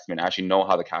good estimate, actually know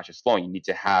how the cash is flowing, you need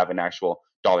to have an actual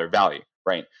dollar value,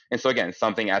 right? And so again,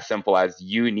 something as simple as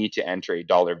you need to enter a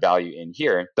dollar value in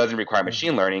here doesn't require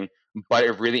machine learning, but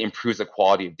it really improves the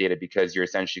quality of data because you're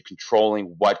essentially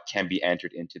controlling what can be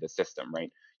entered into the system,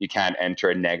 right? You can't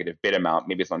enter a negative bit amount.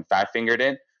 Maybe someone fat fingered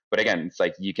it, but again, it's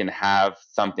like you can have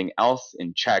something else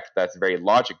in check that's very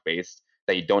logic based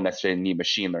that you don't necessarily need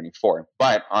machine learning for.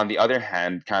 But on the other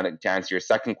hand, kind of to answer your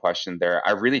second question there,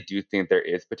 I really do think there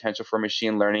is potential for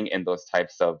machine learning in those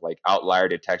types of like outlier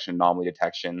detection, anomaly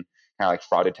detection, kind of like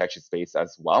fraud detection space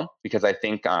as well. Because I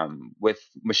think with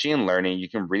machine learning, you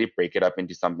can really break it up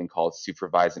into something called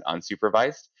supervised and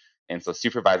unsupervised. And so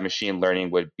supervised machine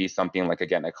learning would be something like,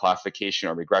 again, a classification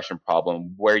or regression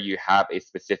problem where you have a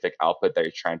specific output that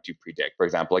you're trying to predict. For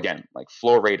example, again, like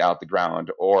flow rate out the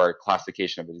ground or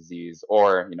classification of a disease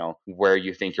or, where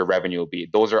you think your revenue will be.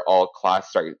 Those are all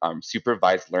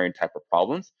supervised learning type of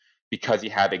problems because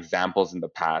you have examples in the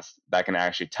past that can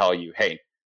actually tell you, hey,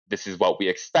 this is what we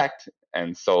expect.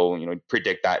 And so,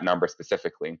 predict that number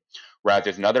specifically. Whereas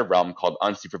there's another realm called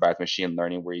unsupervised machine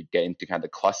learning where you get into kind of the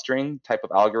clustering type of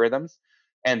algorithms.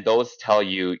 And those tell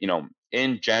you,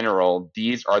 in general,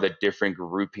 these are the different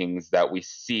groupings that we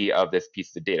see of this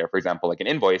piece of data. For example, like an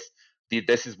invoice,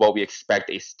 this is what we expect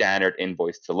a standard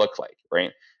invoice to look like,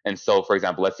 right? And so, for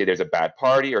example, let's say there's a bad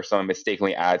party or someone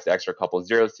mistakenly adds the extra couple of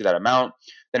zeros to that amount,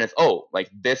 then it's, like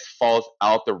this falls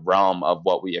out the realm of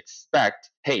what we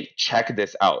expect. Hey, check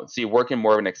this out. So you work in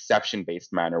more of an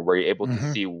exception-based manner where you're able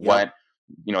to see what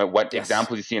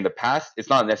examples you see in the past. It's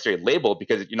not necessarily labeled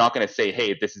because you're not going to say,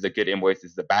 hey, this is a good invoice,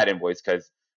 this is a bad invoice, because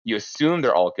you assume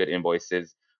they're all good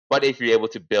invoices. But if you're able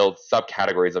to build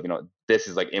subcategories of, this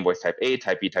is like invoice type A,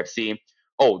 type B, type C,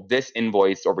 this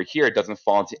invoice over here doesn't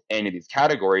fall into any of these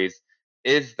categories.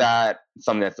 Is that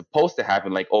something that's supposed to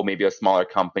happen? Like, maybe a smaller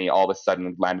company all of a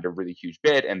sudden landed a really huge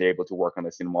bid and they're able to work on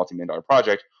this multi-million dollar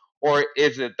project? Or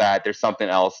is it that there's something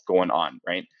else going on,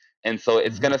 right? And so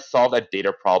it's going to solve that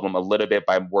data problem a little bit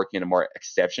by working in a more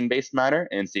exception-based manner.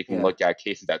 And so you can look at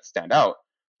cases that stand out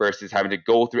versus having to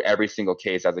go through every single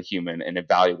case as a human and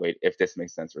evaluate if this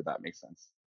makes sense or that makes sense.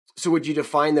 So would you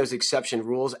define those exception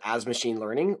rules as machine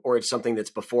learning, or it's something that's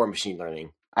before machine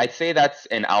learning? I'd say that's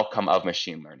an outcome of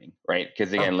machine learning, right?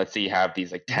 Because again, let's say you have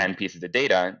these like 10 pieces of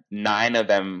data, 9 of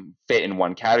them fit in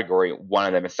one category, 1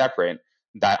 of them is separate.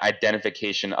 That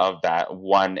identification of that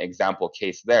one example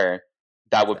case there,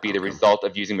 that would be the result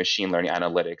of using machine learning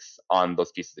analytics on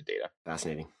those pieces of data.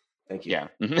 Fascinating. Thank you. Yeah.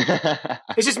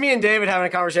 It's just me and David having a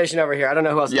conversation over here. I don't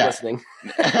know who else is listening.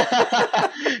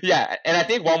 Yeah. And I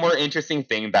think one more interesting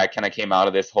thing that kind of came out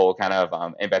of this whole kind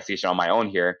of investigation on my own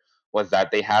here was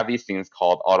that they have these things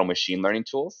called auto machine learning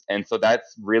tools. And so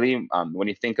that's really, when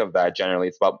you think of that, generally,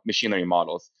 it's about machine learning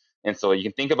models. And so you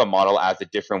can think of a model as a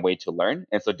different way to learn.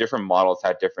 And so different models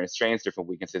have different strengths, different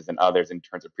weaknesses than others in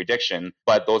terms of prediction.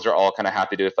 But those are all kind of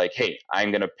have to do with like, hey, I'm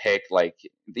going to pick like,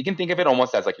 you can think of it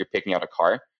almost as like you're picking out a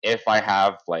car. If I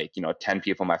have like, 10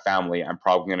 people in my family, I'm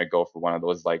probably going to go for one of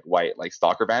those like white, like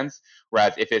stalker vans.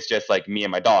 Whereas if it's just like me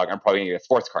and my dog, I'm probably going to get a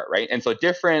sports car, right? And so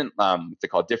different, what's it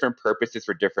called? Different purposes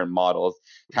for different models,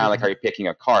 kind of like how you're picking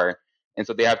a car. And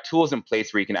so they have tools in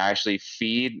place where you can actually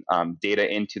feed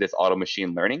data into this auto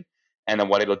machine learning. And then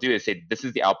what it'll do is say, this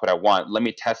is the output I want. Let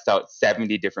me test out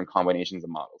 70 different combinations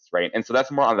of models, right? And so that's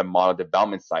more on the model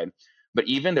development side. But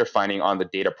even they're finding on the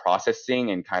data processing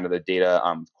and kind of the data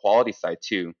quality side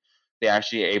too, they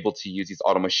actually are able to use these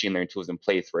auto machine learning tools in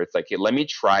place where it's like, hey, let me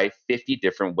try 50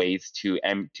 different ways to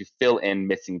fill in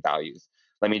missing values.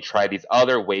 Let me try these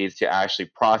other ways to actually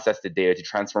process the data to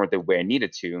transform it the way I need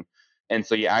it to. And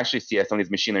so you actually see that some of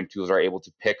these machine learning tools are able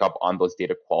to pick up on those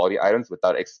data quality items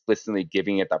without explicitly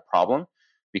giving it that problem.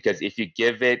 Because if you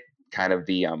give it kind of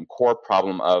the core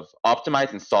problem of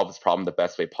optimize and solve this problem the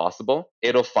best way possible,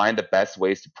 it'll find the best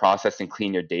ways to process and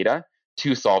clean your data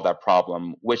to solve that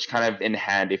problem, which kind of in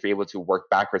hand, if you're able to work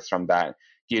backwards from that,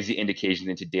 gives you indications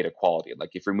into data quality. Like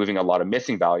if you're moving a lot of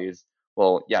missing values,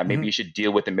 well, yeah, maybe you should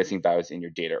deal with the missing values in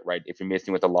your data, right? If you're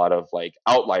missing with a lot of like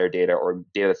outlier data or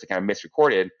data that's kind of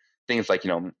misrecorded, things like,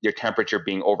 your temperature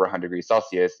being over 100 degrees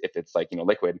Celsius, if it's like,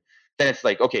 liquid, then it's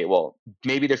like, okay, well,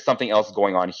 maybe there's something else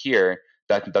going on here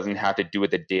that doesn't have to do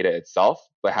with the data itself,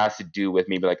 but has to do with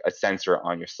maybe like a sensor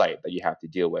on your site that you have to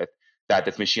deal with, that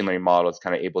this machine learning model is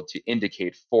kind of able to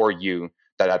indicate for you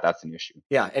that's an issue.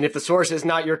 Yeah, and if the source is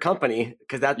not your company,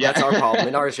 because that's our problem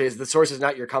in our industry, is the source is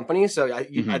not your company. So I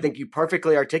think you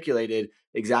perfectly articulated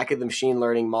exactly the machine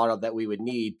learning model that we would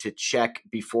need to check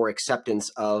before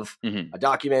acceptance of a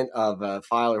document, of a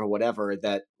file, or whatever,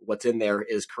 that what's in there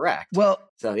is correct. Well,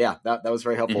 so yeah, that was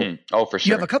very helpful. Oh, for sure.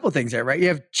 You have a couple of things there, right? You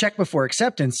have check before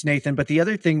acceptance, Nathan, but the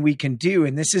other thing we can do,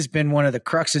 and this has been one of the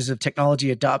cruxes of technology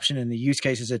adoption and the use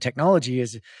cases of technology,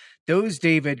 is those,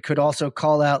 David, could also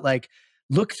call out, like,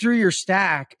 look through your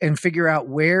stack and figure out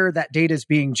where that data is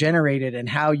being generated and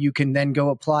how you can then go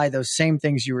apply those same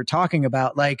things you were talking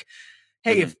about. Like,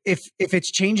 hey, if it's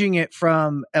changing it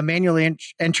from a manual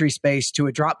entry space to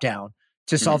a drop down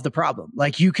to solve the problem,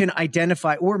 like, you can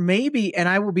identify, or maybe, and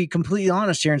I will be completely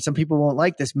honest here, and some people won't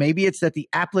like this, maybe it's that the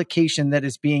application that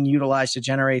is being utilized to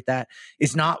generate that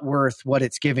is not worth what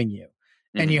it's giving you.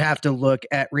 And you have to look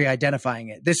at re-identifying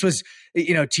it. This was,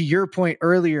 to your point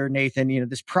earlier, Nathan,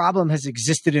 this problem has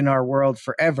existed in our world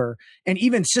forever. And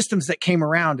even systems that came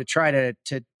around to try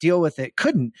to deal with it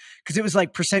couldn't, because it was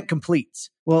like percent completes.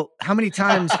 Well, how many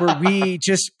times were we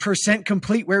just percent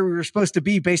complete where we were supposed to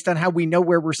be based on how we know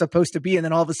where we're supposed to be? And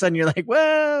then all of a sudden you're like,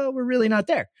 well, we're really not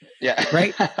there. Yeah.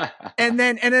 Right. And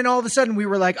then all of a sudden we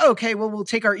were like, okay, well, we'll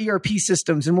take our ERP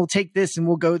systems and we'll take this and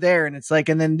we'll go there. And it's like,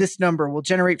 and then this number will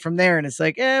generate from there. And it's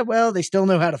like, well, they still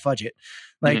know how to fudge it.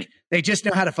 Like they just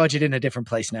know how to fudge it in a different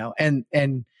place now.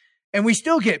 And we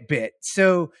still get bit.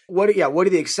 So what are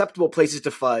the acceptable places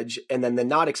to fudge, and then the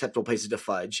not acceptable places to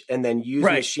fudge, and then use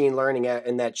machine learning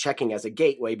and that checking as a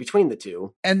gateway between the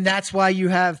two. And that's why you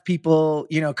have people,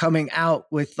 coming out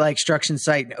with like Struction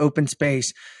Site and Open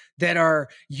Space that are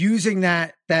using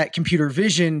that computer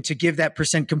vision to give that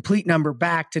percent complete number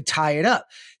back to tie it up.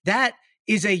 That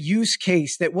is a use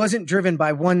case that wasn't driven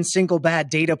by one single bad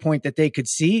data point that they could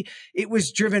see. It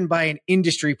was driven by an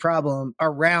industry problem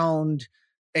around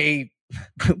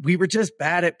we were just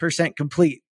bad at percent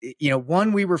complete.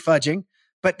 One, we were fudging,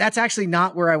 but that's actually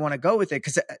not where I want to go with it,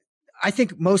 because I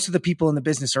think most of the people in the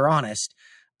business are honest.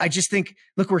 I just think,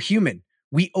 look, we're human.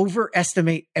 We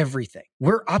overestimate everything.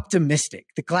 We're optimistic.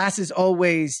 The glass is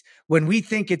always, when we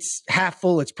think it's half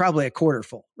full, it's probably a quarter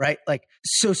full, right? Like,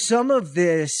 so some of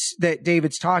this that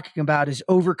David's talking about is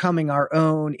overcoming our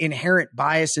own inherent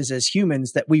biases as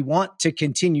humans that we want to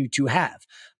continue to have.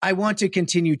 I want to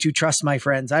continue to trust my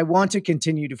friends. I want to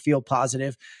continue to feel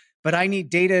positive, but I need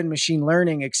data and machine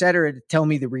learning, et cetera, to tell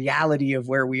me the reality of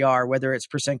where we are, whether it's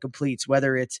percent completes,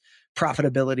 whether it's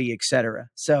profitability, et cetera.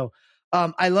 So,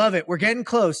 I love it. We're getting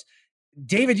close.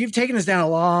 David, you've taken us down a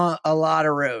lot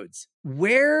of roads.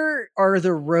 Where are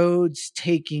the roads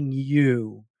taking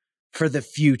you for the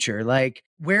future? Like,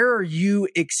 where are you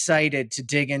excited to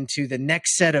dig into the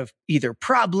next set of either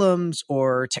problems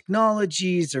or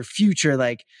technologies or future?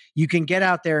 Like, you can get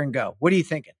out there and go. What are you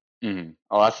thinking?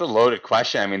 Oh, that's a loaded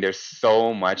question. I mean, there's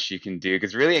so much you can do,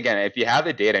 because really, again, if you have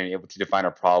the data and you're able to define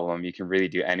a problem, you can really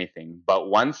do anything.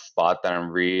 But one spot that I'm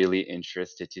really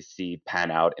interested to see pan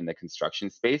out in the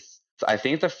construction space, so I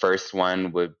think the first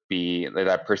one would be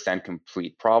that percent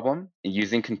complete problem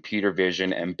using computer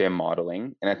vision and BIM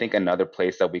modeling. And I think another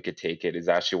place that we could take it is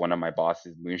actually one of my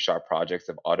boss's moonshot projects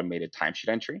of automated timesheet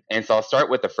entry. And so I'll start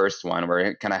with the first one, where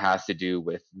it kind of has to do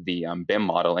with the BIM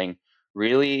modeling.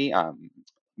 Really,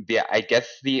 I guess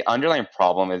the underlying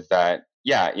problem is that,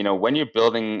 when you're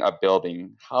building a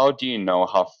building, how do you know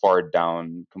how far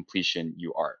down completion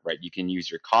you are, right? You can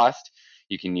use your cost,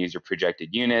 you can use your projected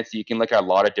units, you can look at a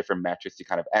lot of different metrics to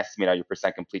kind of estimate out your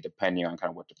percent complete depending on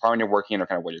kind of what department you're working in or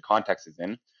kind of what your context is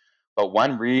in. But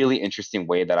one really interesting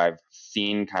way that I've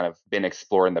seen kind of been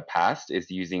explored in the past is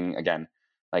using, again,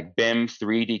 like BIM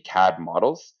 3D CAD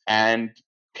models and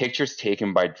pictures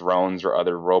taken by drones or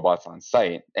other robots on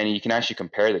site. And you can actually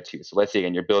compare the two. So let's say,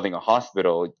 again, you're building a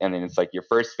hospital, and then it's like your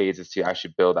first phase is to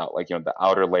actually build out like, the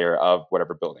outer layer of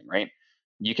whatever building, right?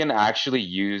 You can actually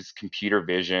use computer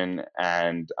vision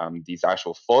and these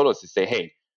actual photos to say,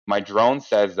 hey, my drone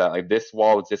says that like this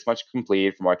wall is this much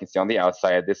complete from what I can see on the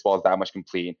outside, this wall is that much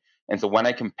complete. And so when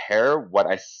I compare what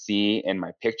I see in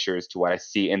my pictures to what I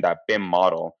see in that BIM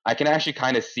model, I can actually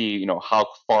kind of see, how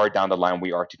far down the line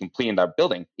we are to completing that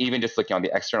building, even just looking on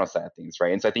the external side of things,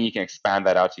 right? And so I think you can expand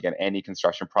that out to get any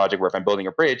construction project where if I'm building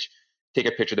a bridge, take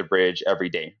a picture of the bridge every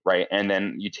day, right? And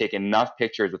then you take enough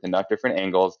pictures with enough different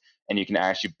angles, and you can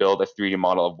actually build a 3D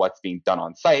model of what's being done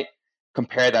on site,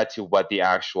 compare that to what the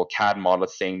actual CAD model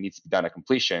is saying needs to be done at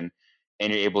completion,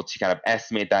 and you're able to kind of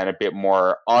estimate that in a bit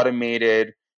more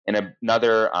automated, and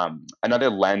another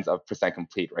lens of percent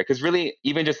complete, right? Because really,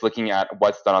 even just looking at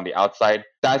what's done on the outside,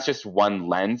 that's just one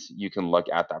lens you can look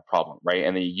at that problem, right?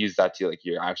 And then you use that to like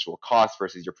your actual cost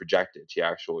versus your projected, to your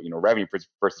actual revenue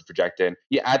versus projected.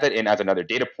 You add that in as another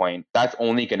data point. That's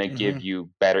only going to give you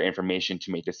better information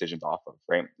to make decisions off of,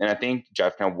 right? And I think,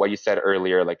 Jeff, kind of what you said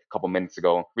earlier, like a couple minutes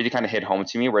ago, really kind of hit home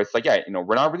to me, where it's like, yeah,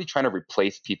 we're not really trying to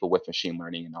replace people with machine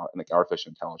learning and like artificial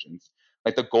intelligence.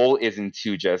 Like the goal isn't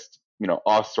to just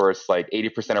outsource like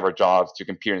 80% of our jobs to a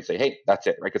computer and say, hey, that's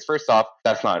it, right? Because first off,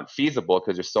 that's not feasible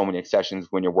because there's so many exceptions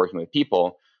when you're working with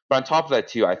people. But on top of that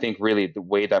too, I think really the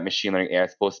way that machine learning AI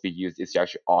is supposed to be used is to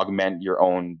actually augment your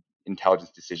own intelligence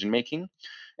decision making.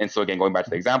 And so again, going back to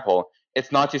the example, it's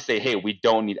not to say, hey, we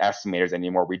don't need estimators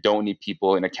anymore. We don't need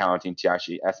people in accounting to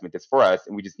actually estimate this for us,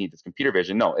 and we just need this computer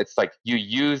vision. No, it's like you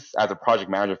use, as a project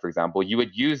manager, for example, you would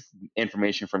use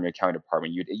information from your accounting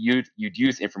department. You'd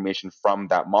use information from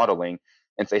that modeling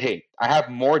and say, hey, I have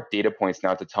more data points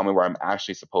now to tell me where I'm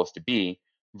actually supposed to be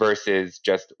versus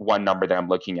just one number that I'm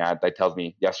looking at that tells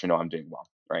me yes or no, I'm doing well,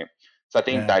 right? So I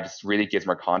think that just really gives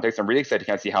more context. I'm really excited to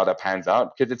kind of see how that pans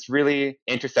out because it's really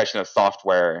intersection of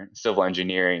software, civil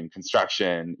engineering,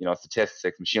 construction,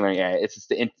 statistics, machine learning, AI. It's just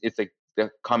it's like the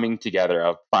coming together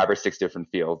of 5 or 6 different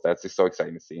fields. That's just so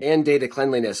exciting to see. And data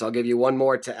cleanliness. I'll give you one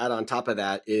more to add on top of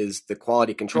that is the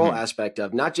quality control aspect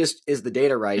of not just is the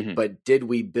data right, but did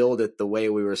we build it the way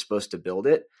we were supposed to build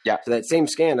it? Yeah. So that same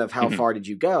scan of how far did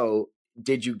you go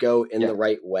in the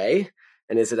right way?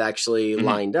 And is it actually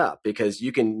lined up? Because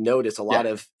you can notice a lot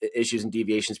of issues and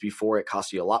deviations before it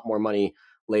costs you a lot more money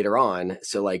later on.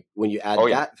 So like when you add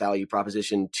that value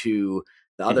proposition to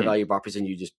the other value proposition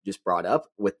you just brought up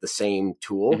with the same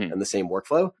tool and the same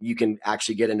workflow, you can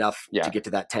actually get enough to get to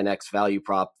that 10x value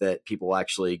prop that people will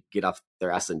actually get off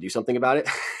their ass and do something about it.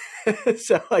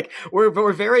 So like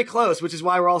we're very close, which is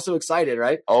why we're all so excited,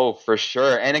 right? Oh, for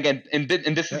sure. And again, and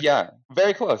this is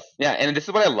very close. Yeah, and this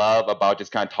is what I love about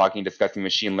just kind of discussing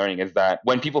machine learning is that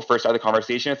when people first start the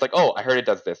conversation, it's like, oh, I heard it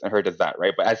does this, I heard it does that,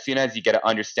 right? But as soon as you get an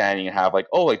understanding and have like,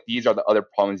 oh, like these are the other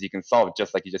problems you can solve,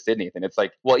 just like you just did, Nathan. It's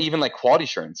like, well, even like quality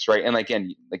assurance, right? And like,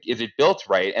 again, like, is it built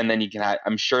right? And then you can have,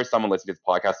 I'm sure someone listening to this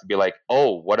podcast would be like,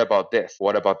 oh, what about this?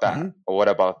 What about that? Or what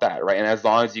about that, right? And as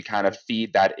long as you kind of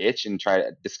feed that itch and try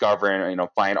to discover and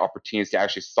find opportunities to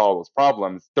actually solve those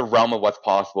problems, the realm of what's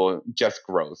possible just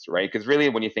grows, right? Because really,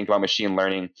 when you think about machine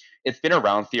learning, it's been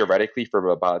around theoretically for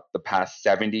about the past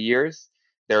 70 years.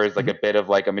 There is like a bit of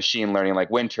like a machine learning like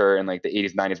winter in like the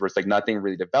 80s, 90s, where it's like nothing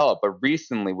really developed. But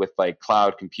recently with like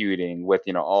cloud computing, with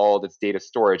all this data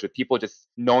storage, with people just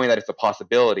knowing that it's a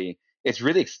possibility, it's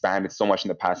really expanded so much in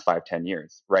the past 5-10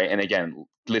 years, right? And again,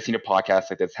 listening to podcasts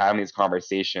like this, having these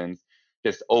conversations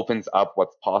just opens up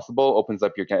what's possible, opens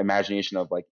up your imagination of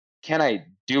like, can I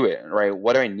do it, right?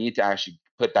 What do I need to actually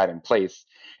put that in place?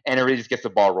 And it really just gets the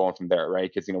ball rolling from there,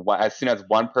 right? Because as soon as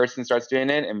one person starts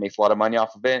doing it and makes a lot of money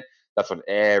off of it, that's what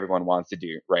everyone wants to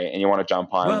do, right? And you want to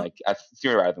jump on like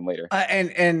sooner rather than later.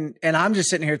 And I'm just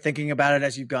sitting here thinking about it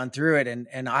as you've gone through it,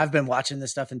 and I've been watching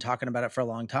this stuff and talking about it for a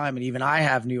long time, and even I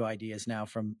have new ideas now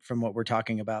from what we're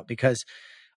talking about because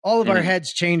all of our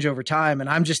heads change over time. And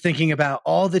I'm just thinking about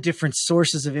all the different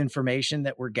sources of information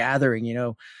that we're gathering.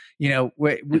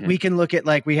 We can look at,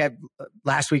 like we had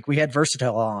last week, we had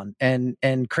Versatile on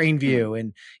and Crane View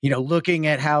and, looking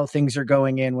at how things are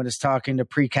going in when it's talking to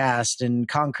precast and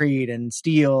concrete and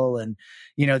steel. And,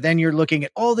 then you're looking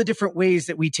at all the different ways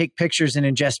that we take pictures and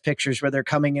ingest pictures, whether they're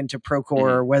coming into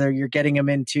Procore or whether you're getting them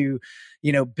into,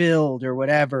 Build or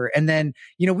whatever. And then,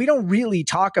 we don't really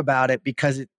talk about it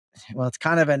because it's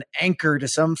kind of an anchor to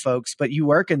some folks, but you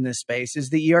work in this space, is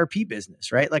the ERP business,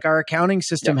 right? Like our accounting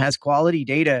system has quality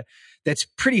data that's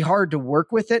pretty hard to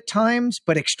work with at times,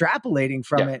 but extrapolating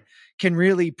from it can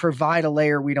really provide a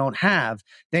layer we don't have.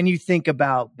 Then you think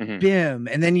about BIM,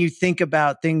 and then you think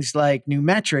about things like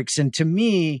Numetrics. And to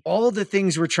me, all the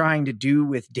things we're trying to do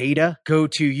with data go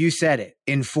to, you said it,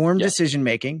 informed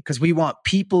decision-making, because we want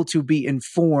people to be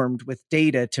informed with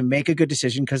data to make a good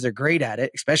decision because they're great at it,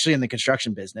 especially in the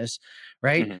construction business,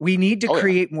 right? We need to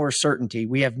create more certainty.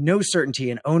 We have no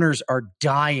certainty and owners are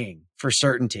dying for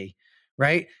certainty,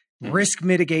 right? Risk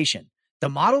mitigation. The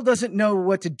model doesn't know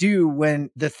what to do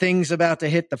when the thing's about to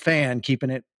hit the fan,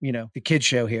 keeping it, the kid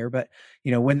show here. But,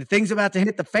 when the thing's about to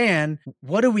hit the fan,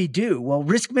 what do? Well,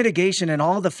 risk mitigation and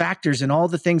all the factors and all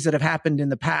the things that have happened in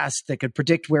the past that could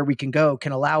predict where we can go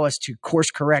can allow us to course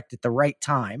correct at the right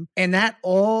time. And that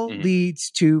all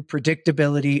leads to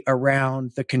predictability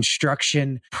around the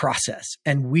construction process.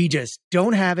 And we just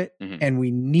don't have it and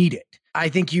we need it. I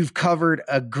think you've covered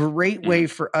a great way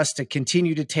for us to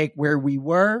continue to take where we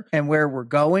were and where we're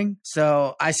going.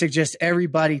 So I suggest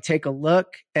everybody take a look.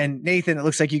 And Nathan, it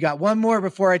looks like you got one more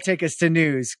before I take us to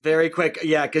news. Very quick.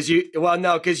 Yeah.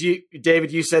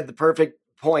 David, you said the perfect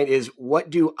point is, what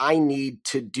do I need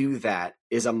to do that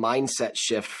is a mindset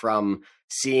shift from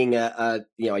seeing a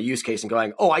use case and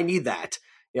going, oh, I need that.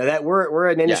 That we're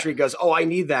an industry goes, oh, I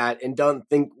need that, and don't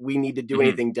think we need to do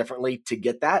anything differently to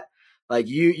get that. Like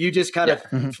you just kind of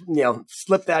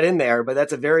slip that in there, but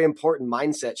that's a very important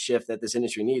mindset shift that this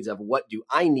industry needs of what do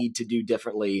I need to do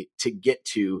differently to get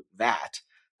to that.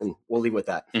 And we'll leave with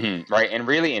that. Right. And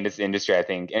really in this industry, I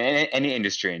think, and any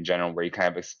industry in general, where you're kind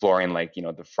of exploring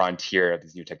the frontier of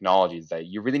these new technologies, that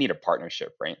you really need a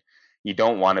partnership, right? You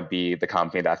don't want to be the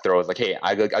company that throws like, hey,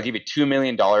 I'll give you $2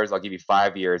 million, I'll give you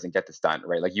 5 years and get this done,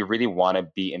 right? Like you really want to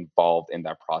be involved in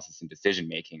that process and decision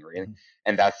making, really.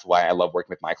 And that's why I love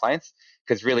working with my clients,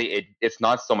 because really it's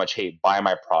not so much, hey, buy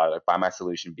my product, buy my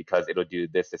solution because it'll do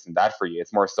this, this, and that for you.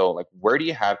 It's more so like, where do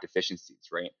you have deficiencies,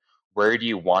 right? Where do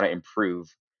you want to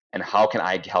improve? And how can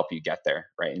I help you get there,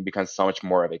 right? And it becomes so much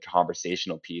more of a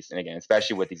conversational piece. And again,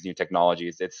 especially with these new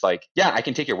technologies, it's like, yeah, I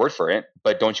can take your word for it,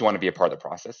 but don't you want to be a part of the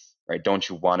process, right? Don't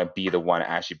you want to be the one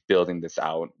actually building this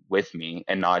out with me,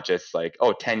 and not just like,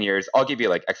 oh, 10 years, I'll give you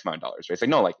like X amount of dollars, right? It's like,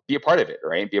 no, like be a part of it,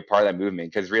 right? Be a part of that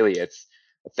movement, because really it's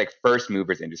like first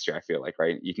movers industry, I feel like,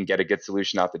 right? You can get a good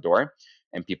solution out the door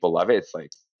and people love it. It's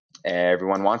like,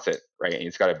 everyone wants it, right? And you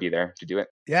just got to be there to do it.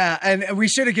 Yeah, and we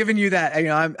should have given you that.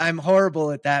 I'm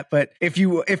horrible at that, but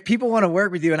if people want to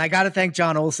work with you, and I got to thank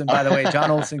John Olsen, by the way.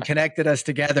 John Olsen connected us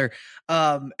together,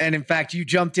 and in fact, you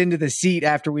jumped into the seat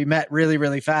after we met really,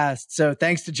 really fast. So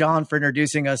thanks to John for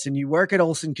introducing us. And you work at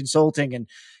Olsen Consulting, and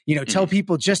tell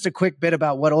people just a quick bit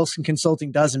about what Olsen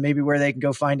Consulting does and maybe where they can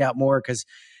go find out more. Because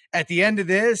at the end of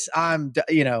this, man,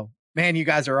 you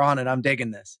guys are on it. I'm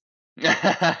digging this.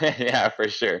 Yeah, for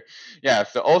sure. Yeah,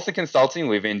 so Olsen Consulting,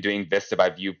 we've been doing Vista by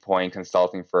Viewpoint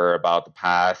Consulting for about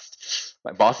my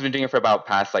boss has been doing it for about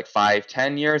past like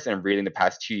 5-10 years, and really in the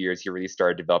past 2 years, he really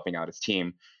started developing out his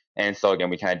team. And so again,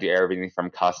 we kind of do everything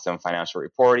from custom financial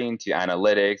reporting to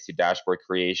analytics to dashboard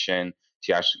creation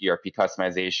to actual ERP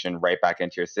customization right back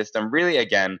into your system. Really,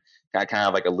 again, I kind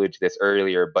of like alluded to this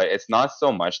earlier, but it's not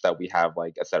so much that we have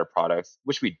like a set of products,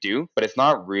 which we do, but it's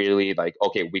not really like,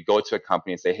 okay, we go to a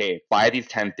company and say, hey, buy these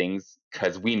 10 things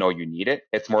because we know you need it.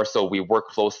 It's more so we work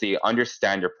closely,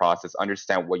 understand your process,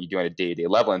 understand what you do on a day-to-day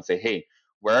level, and say, hey,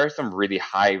 where are some really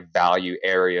high value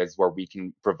areas where we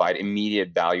can provide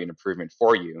immediate value and improvement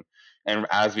for you? And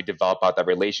as we develop out that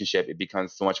relationship, it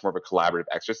becomes so much more of a collaborative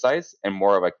exercise and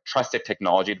more of a trusted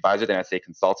technology advisor than I say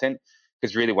consultant.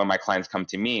 Because really, when my clients come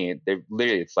to me,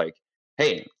 it's like,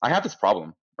 hey, I have this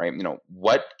problem, right?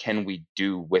 What can we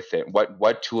do with it?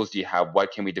 What tools do you have?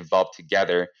 What can we develop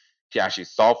together to actually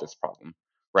solve this problem,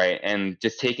 right? And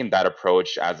just taking that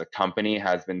approach as a company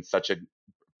has been such a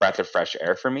breath of fresh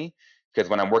air for me, because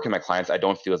when I'm working with my clients, I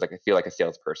feel like a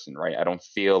salesperson, right? I don't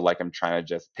feel like I'm trying to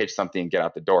just pitch something and get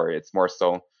out the door. It's more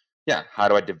so, yeah, how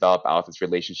do I develop out this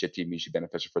relationship to be mutually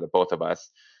beneficial for the both of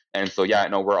us? And so, yeah,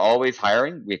 no, we're always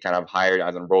hiring. We kind of hired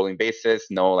as a rolling basis,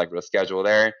 no like real schedule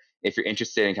there. If you're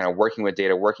interested in kind of working with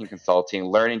data, working consulting,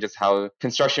 learning just how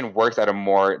construction works at a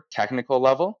more technical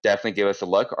level, definitely give us a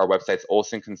look. Our website's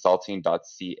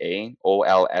olsenconsulting.ca,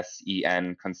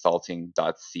 OLSEN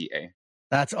consulting.ca.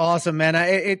 That's awesome, man.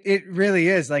 It really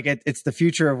is like it's the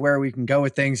future of where we can go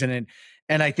with things, and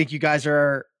I think you guys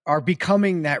are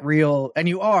becoming that real, and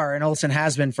you are, and Olsen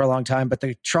has been for a long time, but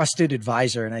the trusted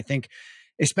advisor. And I think,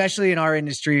 especially in our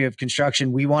industry of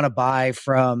construction, we want to buy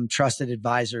from trusted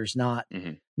advisors, not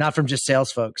from just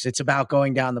sales folks. It's about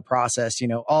going down the process.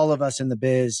 All of us in the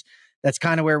biz, that's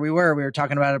kind of where we were. We were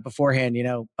talking about it beforehand.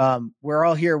 We're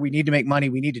all here. We need to make money.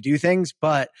 We need to do things,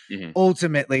 but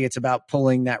ultimately it's about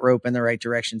pulling that rope in the right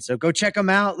direction. So go check them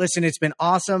out. Listen, it's been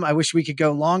awesome. I wish we could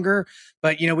go longer,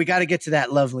 but we got to get to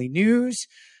that lovely news.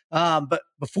 But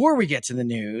before we get to the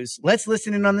news, let's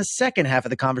listen in on the second half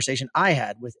of the conversation I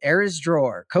had with Erez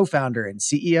Dror, co-founder and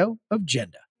CEO of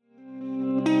Genda.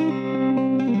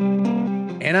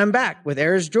 And I'm back with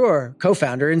Erez Dror,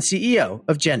 co-founder and CEO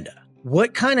of Genda.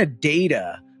 What kind of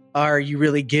data are you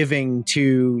really giving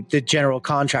to the general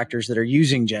contractors that are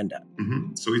using Genda?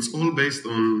 So it's all based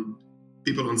on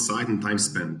people on site and time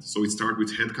spent. So it starts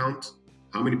with headcount.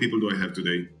 How many people do I have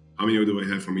today? How many do I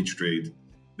have from each trade?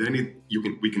 Then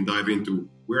we can dive into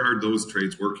where are those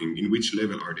trades working? In which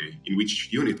level are they? In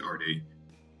which unit are they?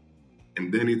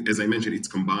 And then, as I mentioned, it's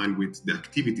combined with the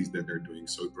activities that they're doing.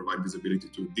 So it provides visibility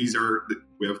to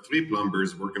we have 3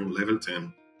 plumbers working on level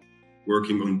 10.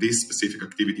 working on this specific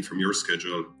activity from your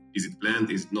schedule. Is it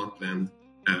planned? Is it not planned?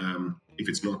 If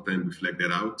it's not planned, we flag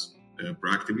that out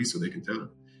proactively so they can tell.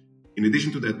 In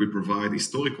addition to that, we provide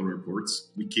historical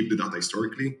reports. We keep the data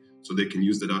historically so they can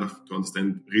use the data to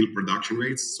understand real production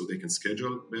rates so they can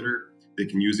schedule better. They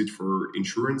can use it for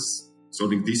insurance,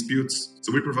 solving disputes.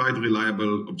 So we provide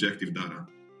reliable, objective data.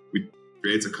 We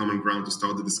create a common ground to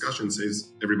start the discussion,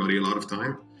 saves everybody a lot of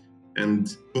time.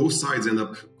 And both sides end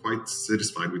up quite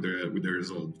satisfied with the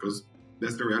result because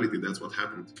that's the reality. That's what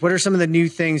happened. What are some of the new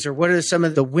things, or what are some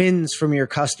of the wins from your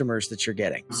customers that you're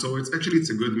getting? So it's a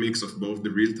good mix of both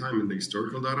the real time and the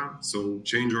historical data. So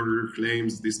change order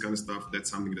claims, this kind of stuff,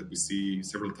 that's something that we see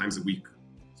several times a week.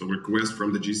 So requests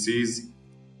from the GCs,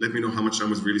 let me know how much time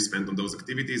was really spent on those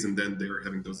activities, and then they're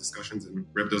having those discussions and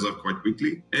wrap those up quite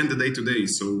quickly. And the day-to-day.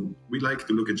 So we like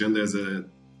to look at Agenda as a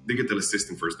digital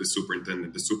assistant first, the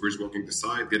superintendent. The super is walking the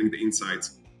site, getting the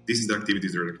insights. This is the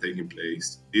activities that are taking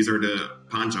place. These are the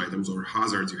punch items or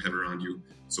hazards you have around you.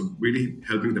 So really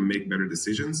helping them make better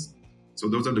decisions. So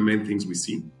those are the main things we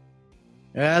see.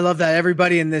 I love that.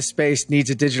 Everybody in this space needs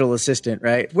a digital assistant,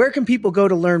 right? Where can people go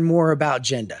to learn more about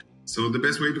Agenda? So the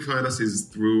best way to find us is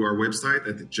through our website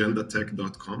at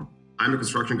agendatech.com. I'm a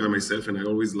construction guy myself, and I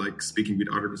always like speaking with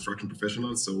other construction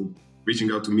professionals. So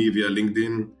reaching out to me via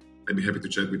LinkedIn, I'd be happy to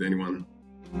chat with anyone.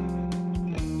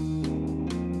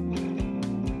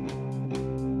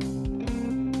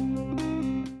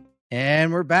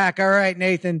 And we're back. All right,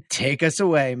 Nathan, take us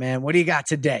away, man. What do you got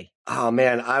today? Oh,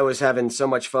 man, I was having so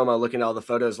much FOMO looking at all the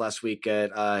photos last week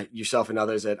at yourself and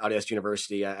others at Autodesk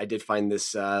University. I did find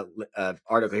this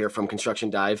article here from Construction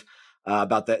Dive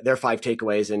about their 5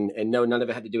 takeaways. And no, none of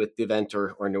it had to do with the event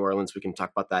or New Orleans. We can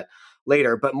talk about that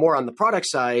later. But more on the product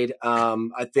side,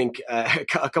 I think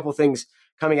a couple things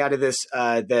coming out of this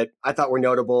that I thought were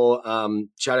notable.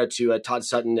 Shout out to Todd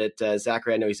Sutton at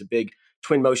Zachary. I know he's a big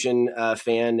Twinmotion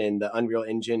fan and the Unreal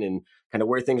Engine and kind of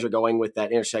where things are going with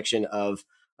that intersection of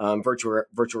virtual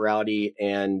reality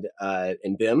and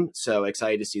BIM. So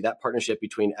excited to see that partnership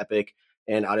between Epic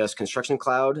and Autodesk Construction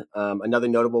Cloud. Another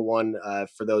notable one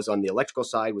for those on the electrical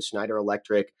side was Schneider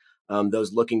Electric.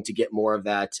 Those looking to get more of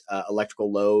that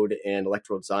electrical load and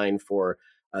electrical design for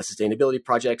sustainability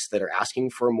projects that are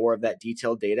asking for more of that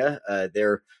detailed data.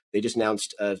 They just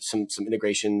announced some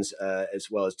integrations as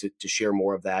well as to share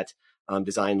more of that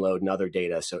design load and other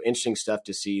data. So interesting stuff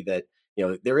to see that,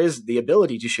 there is the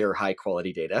ability to share high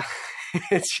quality data.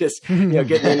 It's just, getting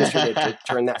the industry to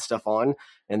turn that stuff on,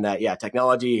 and that,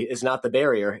 technology is not the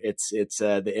barrier. It's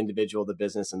the individual, the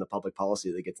business, and the public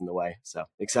policy that gets in the way. So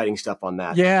exciting stuff on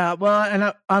that. Yeah. Well,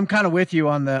 and I'm kind of with you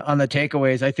on the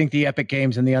takeaways. I think the Epic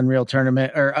Games and the Unreal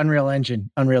Tournament or Unreal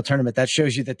Engine, Unreal Tournament, that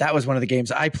shows you that was one of the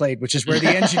games I played, which is where the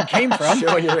engine came from.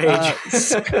 Showing your age.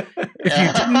 If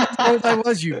you didn't know what I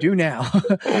was, you do now.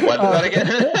 What's that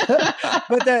again?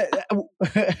 But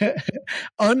the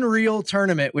Unreal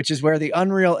Tournament, which is where the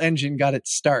Unreal Engine got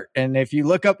its start. And if you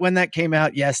look up when that came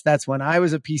out, yes, that's when I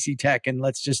was a PC tech, and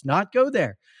let's just not go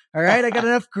there. All right. I got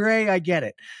enough gray. I get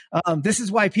it. This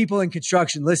is why people in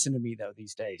construction listen to me though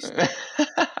these days.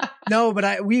 No,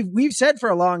 but we've said for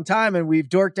a long time, and we've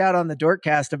dorked out on the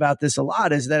Dorkcast about this a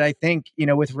lot, is that I think,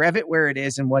 with Revit where it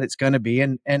is and what it's going to be,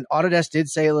 and Autodesk did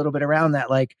say a little bit around that,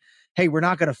 like, hey, we're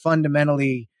not going to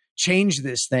fundamentally change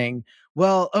this thing.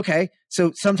 Well, okay.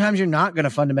 So sometimes you're not going to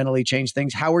fundamentally change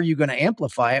things. How are you going to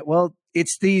amplify it? Well,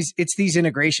 it's these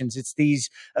integrations. It's these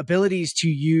abilities to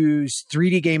use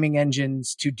 3D gaming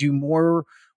engines to do more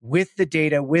with the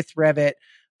data, with Revit,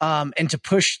 and to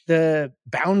push the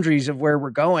boundaries of where we're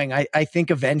going. I think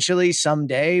eventually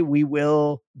someday we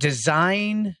will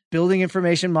design building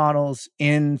information models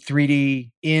in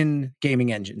 3D in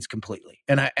gaming engines completely.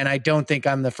 And I don't think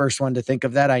I'm the first one to think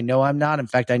of that. I know I'm not. In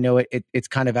fact, I know it's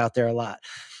kind of out there a lot.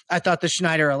 I thought the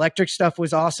Schneider Electric stuff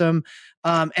was awesome.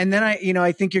 And then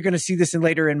I think you're going to see this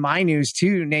later in my news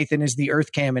too, Nathan, is the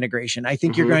EarthCam integration. I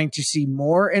think you're going to see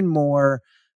more and more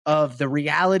of the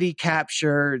reality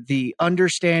capture, the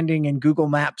understanding in Google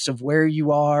Maps of where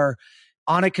you are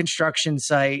on a construction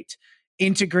site,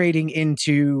 integrating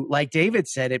into, like David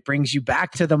said, it brings you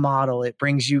back to the model. It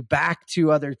brings you back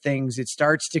to other things. It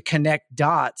starts to connect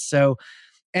dots. So,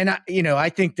 and I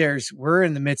think we're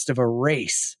in the midst of a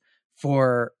race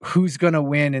for who's going to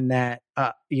win in that,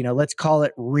 let's call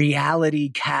it reality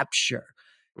capture.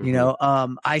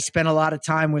 I spent a lot of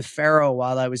time with Faro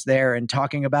while I was there and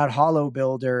talking about Hollow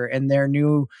Builder and their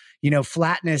new,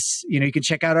 flatness. You can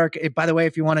check out by the way,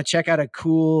 if you want to check out a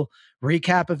cool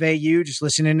recap of AU, just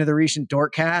listen into the recent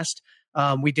Dorkcast.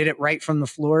 We did it right from the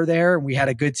floor there. We had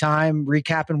a good time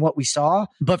recapping what we saw.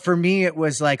 But for me, it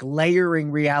was like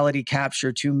layering reality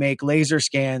capture to make laser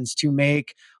scans, to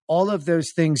make all of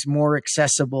those things more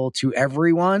accessible to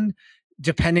everyone,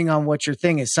 depending on what your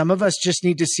thing is. Some of us just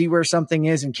need to see where something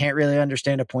is and can't really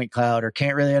understand a point cloud, or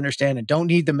can't really understand and don't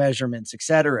need the measurements, et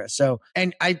cetera. So,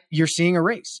 you're seeing a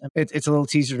race. It's a little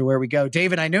teaser to where we go.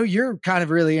 David, I know you're kind of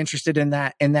really interested in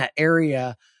that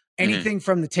area. Anything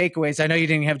from the takeaways? I know you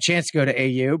didn't have a chance to go to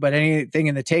AU, but anything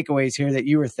in the takeaways here that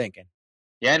you were thinking?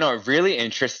 Yeah, no, really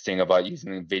interesting about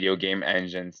using video game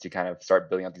engines to kind of start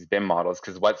building out these BIM models.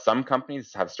 Because what some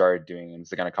companies have started doing, and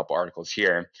there's again a couple articles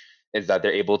here, is that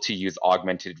they're able to use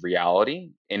augmented reality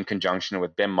in conjunction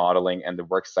with BIM modeling and the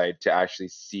worksite to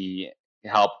actually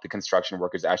help the construction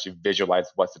workers actually visualize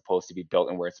what's supposed to be built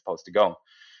and where it's supposed to go.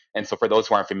 And so for those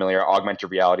who aren't familiar, augmented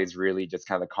reality is really just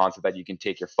kind of the concept that you can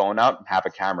take your phone out, have a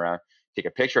camera, take a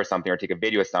picture of something or take a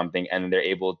video of something, and they're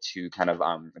able to kind of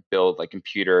build like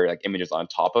computer like images on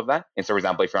top of that. And so, for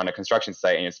example, if you're on a construction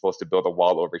site and you're supposed to build a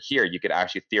wall over here, you could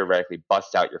actually theoretically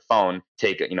bust out your phone,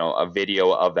 take a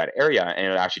video of that area, and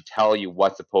it'll actually tell you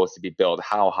what's supposed to be built,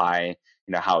 how high,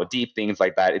 how deep, things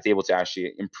like that. It's able to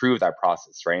actually improve that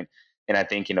process, right? And I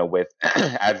think, with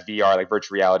as VR, like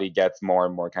virtual reality gets more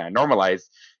and more kind of normalized,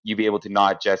 you be able to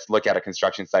not just look at a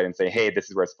construction site and say, hey, this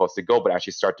is where it's supposed to go, but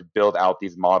actually start to build out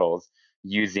these models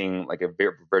using like a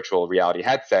virtual reality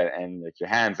headset and like your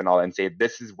hands and all that, and say,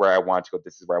 this is where I want to go,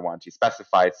 this is where I want to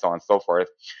specify, so on and so forth.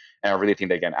 And I really think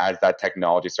that, again, as that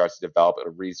technology starts to develop,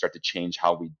 it'll really start to change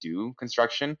how we do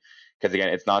construction. Because again,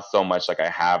 it's not so much like I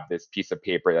have this piece of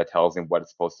paper that tells me what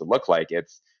it's supposed to look like.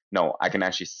 It's no, I can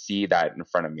actually see that in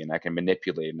front of me and I can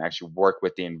manipulate and actually work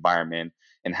with the environment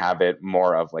and have it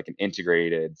more of like an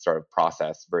integrated sort of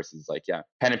process versus like,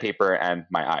 pen and paper and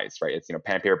my eyes, right? It's, pen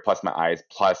and paper plus my eyes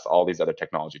plus all these other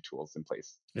technology tools in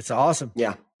place. It's awesome.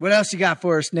 Yeah. What else you got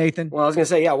for us, Nathan? Well, I was going to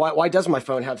say, why does my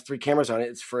phone have 3 cameras on it?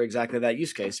 It's for exactly that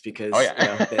use case, because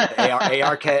the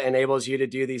AR kit enables you to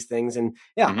do these things. And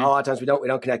a lot of times we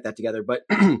don't connect that together. But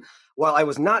while I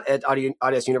was not at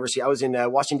Audius University, I was in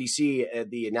Washington, D.C. at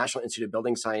the National Institute of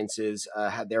Building Sciences,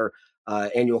 had their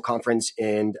annual conference.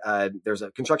 And there's a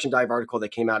Construction Dive article that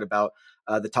came out about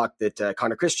the talk that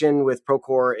Connor Christian with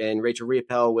Procore and Rachel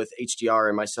Riopel with HDR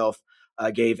and myself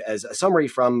gave as a summary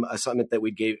from a summit that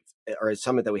we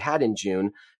had in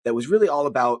June, that was really all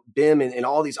about BIM and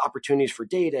all these opportunities for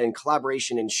data and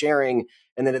collaboration and sharing.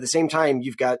 And then at the same time,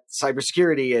 you've got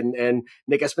cybersecurity and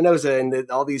Nick Espinosa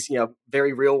and all these,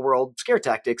 very real world scare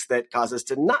tactics that cause us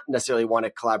to not necessarily want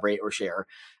to collaborate or share.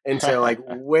 And so like,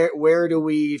 where do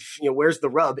we, where's the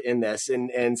rub in this?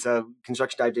 And so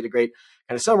Construction Dive did a great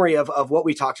kind of summary of what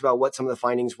we talked about, what some of the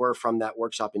findings were from that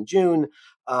workshop in June,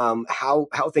 how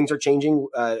things are changing,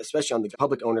 especially on the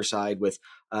public owner side with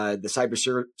the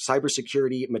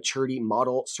cybersecurity maturity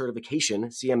model certification,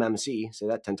 CMMC, say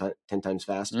that 10 times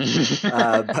fast.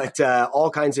 But all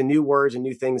kinds of new words and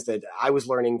new things that I was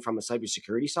learning from a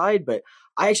cybersecurity side. But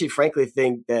I actually frankly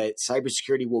think that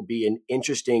cybersecurity will be an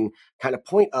interesting kind of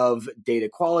point of data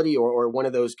quality or one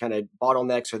of those kind of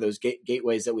bottlenecks or those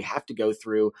gateways that we have to go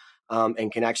through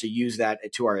and can actually use that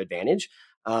to our advantage.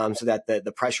 So that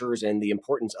the pressures and the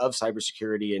importance of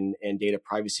cybersecurity and data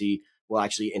privacy will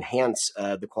actually enhance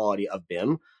the quality of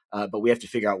BIM. But we have to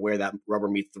figure out where that rubber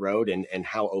meets the road and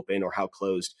how open or how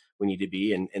closed we need to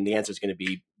be. And the answer is going to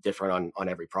be different on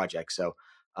every project. So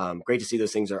great to see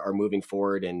those things are moving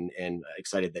forward and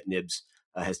excited that NIBS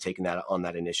has taken that on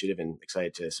that initiative and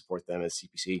excited to support them as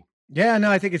CPC. Yeah,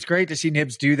 no, I think it's great to see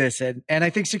NIBS do this. And I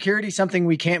think security is something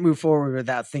we can't move forward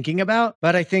without thinking about.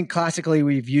 But I think classically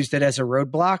we've used it as a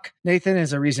roadblock, Nathan,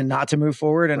 as a reason not to move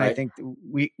forward. And right. I think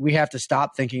we have to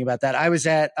stop thinking about that. I was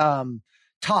at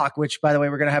Talk, which by the way,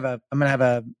 I'm going to have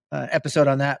a episode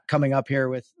on that coming up here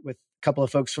with a couple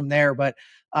of folks from there. But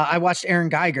I watched Aaron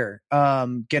Geiger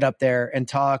get up there and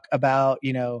talk about,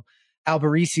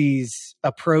 Alberici's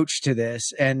approach to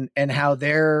this and how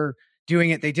they're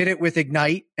doing it. They did it with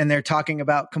Ignite and they're talking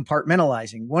about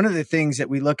compartmentalizing. One of the things that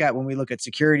we look at when we look at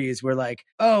security is we're like,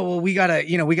 oh, well, we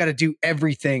gotta do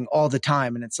everything all the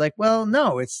time. And it's like, well,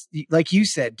 no, it's like you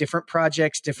said, different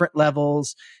projects, different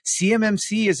levels.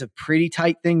 CMMC is a pretty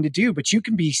tight thing to do, but you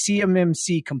can be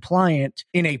CMMC compliant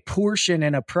in a portion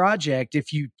in a project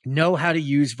if you know how to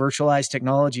use virtualized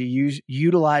technology,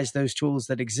 utilize those tools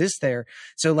that exist there.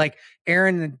 So like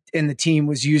Aaron and the team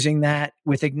was using that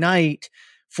with Ignite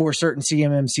for certain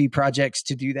CMMC projects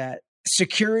to do that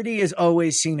security is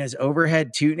always seen as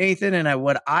overhead too, Nathan. And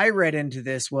what I read into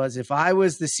this was, if I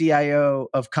was the CIO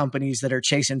of companies that are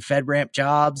chasing FedRAMP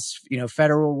jobs,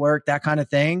 federal work, that kind of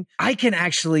thing, I can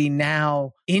actually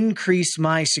now increase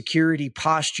my security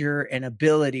posture and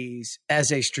abilities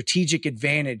as a strategic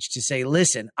advantage to say,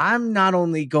 listen, I'm not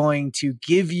only going to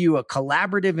give you a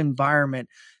collaborative environment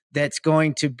that's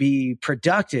going to be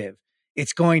productive,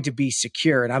 it's going to be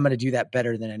secure. And I'm going to do that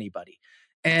better than anybody.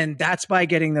 And that's by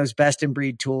getting those best in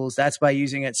breed tools. That's by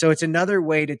using it. So it's another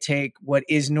way to take what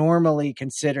is normally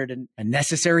considered a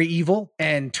necessary evil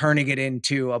and turning it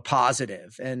into a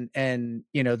positive. And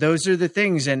those are the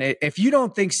things. And if you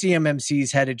don't think CMMC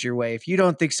is headed your way, if you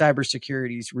don't think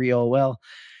cybersecurity is real, well,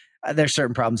 there's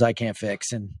certain problems I can't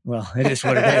fix. And well, it is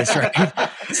what it is, right?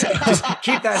 So, just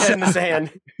keep that head in the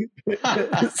sand.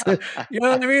 So, you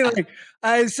know what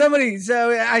I mean?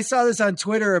 So I saw this on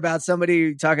Twitter about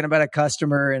somebody talking about a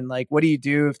customer and like, what do you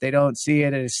do if they don't see it?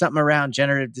 And it's something around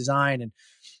generative design. And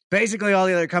basically all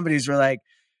the other companies were like,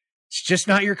 it's just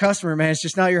not your customer, man. It's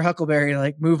just not your Huckleberry.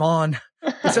 Like, move on.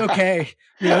 It's okay.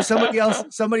 Somebody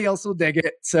else will dig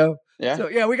it. So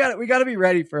yeah, we got to be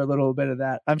ready for a little bit of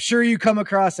that. I'm sure you come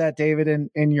across that, David,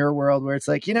 in your world where it's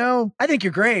like, I think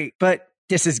you're great, but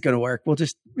this is going to work. We'll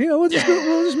just move on.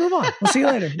 We'll see you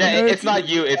later. Yeah, it's not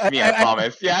you, it's me. I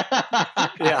promise. Yeah.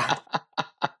 Yeah.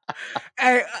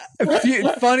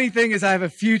 Funny thing is, I have a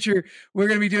future. We're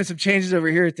going to be doing some changes over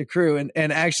here at the crew, and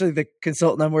actually, the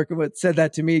consultant I'm working with said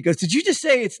that to me. He goes, "Did you just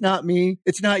say it's not me?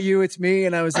 It's not you. It's me."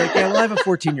 And I was like, "Yeah, well, I have a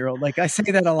 14-year-old. Like, I say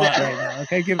that a lot right now.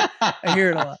 Okay, I hear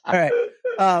it a lot. All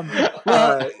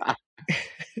right.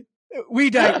 We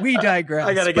digress.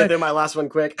 I got to get through my last one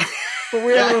quick. But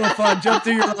we had a little fun. Jump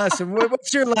through your last one.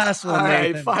 What's your last one? All right,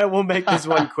 Nathan? fine. We'll make this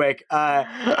one quick.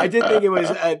 I did think it was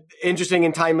interesting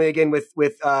and timely again with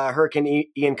Hurricane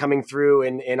Ian coming through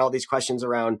and all these questions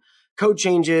around code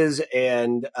changes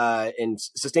and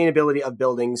sustainability of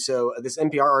buildings. So this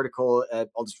NPR article,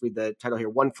 I'll just read the title here.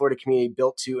 One Florida community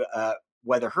built to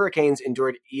weather hurricanes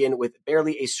endured Ian with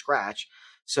barely a scratch.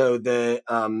 So the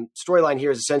storyline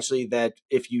here is essentially that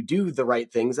if you do the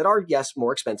right things that are, yes,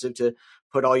 more expensive to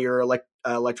put all your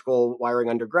electrical wiring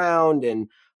underground and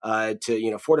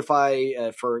to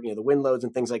fortify for the wind loads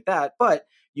and things like that, but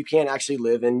you can actually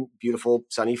live in beautiful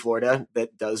sunny Florida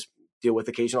that does deal with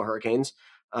occasional hurricanes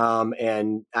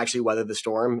and actually weather the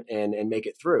storm and make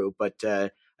it through. But I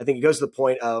think it goes to the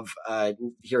point of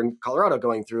here in Colorado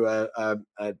going through a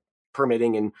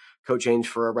permitting and code change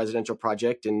for a residential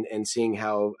project and seeing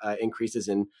how increases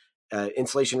in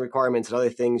insulation requirements and other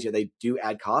things, they do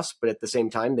add costs, but at the same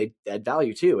time, they add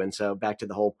value too. And so back to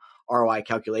the whole ROI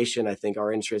calculation, I think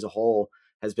our industry as a whole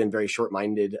has been very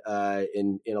short-minded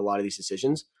in a lot of these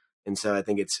decisions. And so I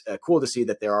think it's cool to see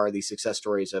that there are these success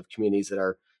stories of communities that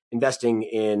are investing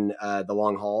in the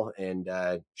long haul and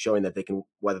showing that they can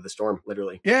weather the storm,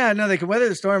 literally. Yeah, no, they can weather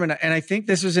the storm. And I think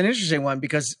this was an interesting one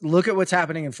because look at what's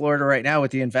happening in Florida right now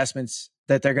with the investments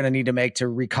that they're going to need to make to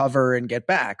recover and get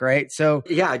back, right? So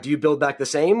yeah, do you build back the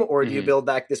same or do you build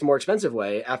back this more expensive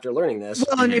way after learning this?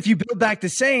 Well, and if you build back the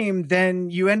same, then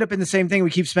you end up in the same thing.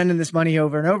 We keep spending this money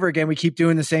over and over again. We keep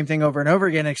doing the same thing over and over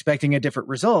again, expecting a different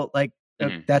result. Like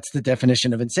that's the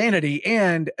definition of insanity.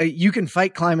 And you can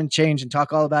fight climate change and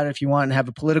talk all about it if you want and have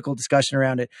a political discussion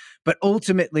around it. But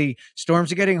ultimately,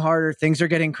 storms are getting harder. Things are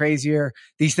getting crazier.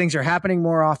 These things are happening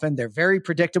more often. They're very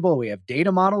predictable. We have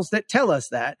data models that tell us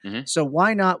that. So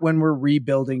why not, when we're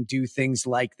rebuilding, do things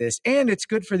like this? And it's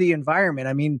good for the environment.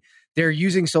 I mean, they're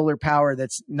using solar power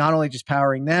that's not only just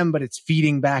powering them, but it's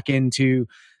feeding back into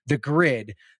the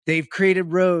grid. They've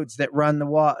created roads that run the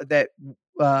water, that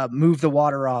move the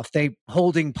water off, they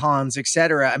holding ponds,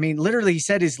 etc. I mean, literally, he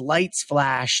said his lights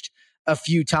flashed a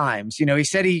few times. He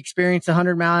said he experienced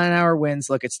 100-mile-an-hour winds.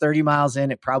 Look, it's 30 miles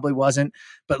in. It probably wasn't.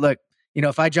 But look,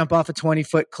 if I jump off a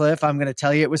 20-foot cliff, I'm going to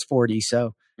tell you it was 40.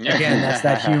 So again, that's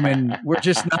that human. We're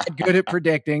just not good at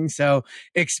predicting. So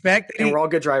expect. And we're all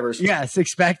good drivers. Yes.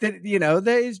 Expect that,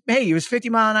 hey, it was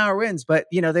 50-mile-an-hour winds, but,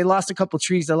 they lost a couple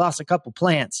trees. They lost a couple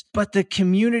plants. But the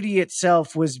community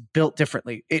itself was built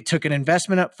differently. It took an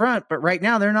investment up front, but right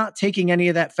now they're not taking any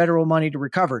of that federal money to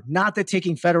recover. Not that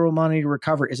taking federal money to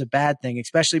recover is a bad thing,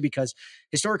 especially because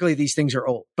historically these things are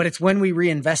old. But it's when we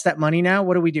reinvest that money now,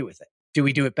 what do we do with it? Do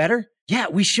we do it better? Yeah,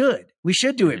 we should. We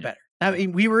should do it better. I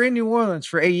mean, we were in New Orleans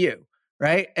for AU,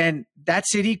 right? And that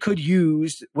city could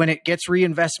use, when it gets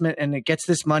reinvestment and it gets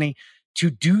this money, to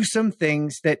do some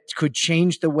things that could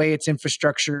change the way its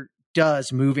infrastructure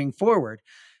does moving forward.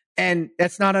 And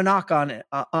that's not a knock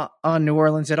on New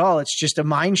Orleans at all. It's just a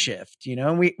mind shift,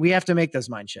 and we have to make those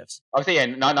mind shifts. I would say,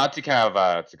 and not to kind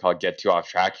of get too off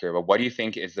track here, but what do you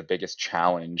think is the biggest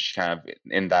challenge kind of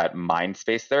in that mind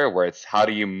space there, where it's how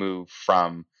do you move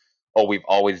from, oh, we've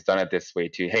always done it this way,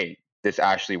 to, hey, this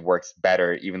actually works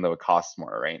better even though it costs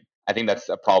more, right? I think that's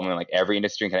a problem in like every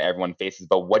industry and kind of everyone faces.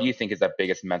 But what do you think is that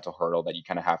biggest mental hurdle that you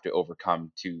kind of have to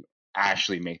overcome to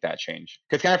actually make that change?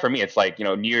 Because kind of for me, it's like,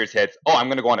 New Year's hits, oh, I'm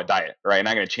going to go on a diet, right? And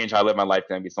I'm going to change how I live my life,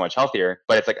 going to be so much healthier.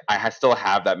 But it's like, still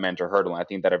have that mental hurdle. And I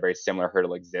think that a very similar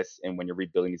hurdle exists in when you're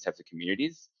rebuilding these types of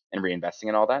communities and reinvesting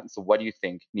in all that. And so what do you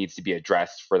think needs to be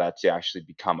addressed for that to actually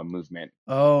become a movement?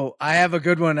 Oh, I have a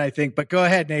good one, I think, but go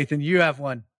ahead, Nathan, you have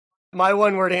one. My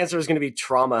one word answer is going to be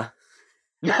trauma.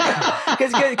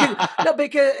 Because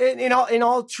in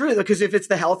all truth, because if it's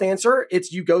the health answer,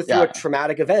 it's you go through a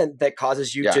traumatic event that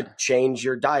causes you to change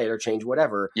your diet or change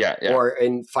whatever. Or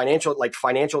in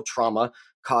financial trauma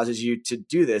causes you to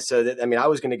do this. So that, I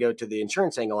was going to go to the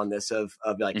insurance angle on this of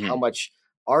like how much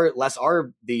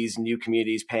are these new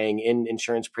communities paying in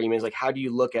insurance premiums? Like, how do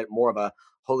you look at more of a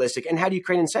holistic, and how do you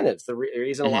create incentives? The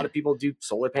reason a lot of people do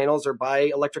solar panels or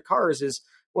buy electric cars is,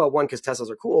 well, one, because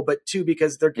Teslas are cool, but two,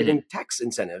 because they're getting tax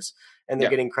incentives and they're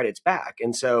getting credits back.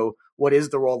 And so what is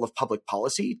the role of public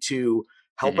policy to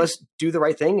help us do the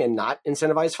right thing and not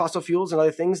incentivize fossil fuels and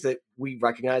other things that we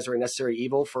recognize are a necessary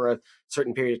evil for a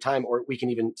certain period of time? Or we can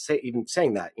even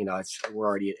saying that, we're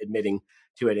already admitting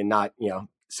to it and not,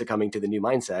 succumbing to the new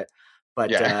mindset.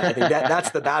 But I think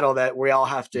that's the battle that we all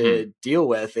have to deal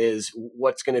with, is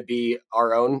what's going to be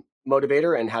our own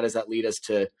motivator and how does that lead us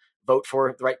to vote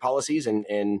for the right policies and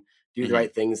do the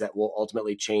right things that will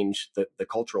ultimately change the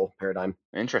cultural paradigm.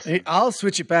 Interesting. I'll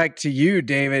switch it back to you,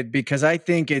 David, because I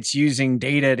think it's using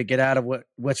data to get out of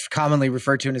what's commonly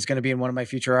referred to and is going to be in one of my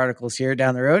future articles here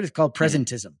down the road. It's called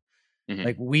presentism.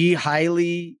 Like we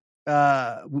highly,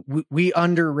 we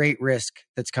underrate risk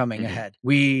that's coming ahead.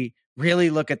 We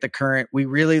really look at the current. We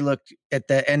really look at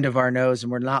the end of our nose,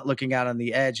 and we're not looking out on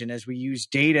the edge. And as we use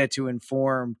data to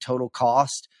inform total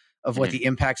cost of what the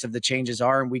impacts of the changes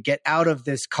are, and we get out of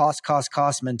this cost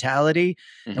mentality,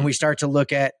 and we start to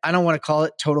look at, I don't want to call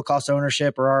it total cost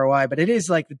ownership or ROI, but it is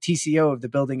like the TCO of the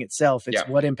building itself. It's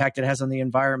what impact it has on the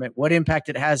environment, what impact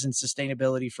it has in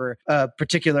sustainability for a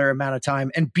particular amount of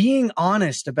time, and being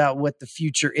honest about what the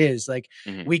future is. Like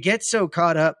we get so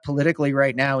caught up politically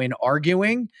right now in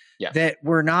arguing that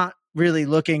we're not really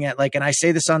looking at, like, and I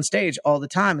say this on stage all the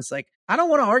time, it's like, I don't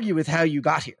want to argue with how you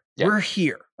got here. We're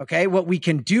here. Okay. What we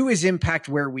can do is impact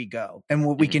where we go. And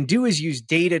what we can do is use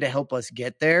data to help us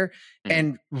get there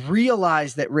and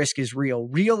realize that risk is real,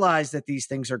 realize that these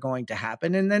things are going to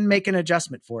happen, and then make an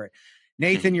adjustment for it.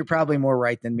 Nathan, you're probably more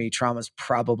right than me. Trauma's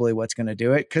probably what's going to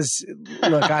do it. Cause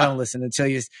look, I don't listen until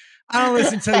you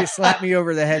slap me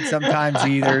over the head sometimes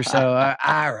either. So,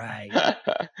 all right.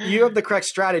 You have the correct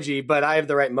strategy, but I have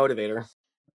the right motivator.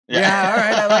 Yeah, all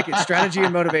right. I like it. Strategy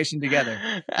and motivation together.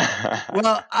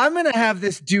 Well, I'm going to have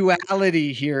this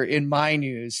duality here in my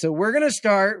news. So we're going to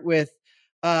start with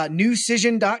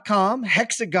newcision.com,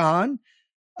 Hexagon.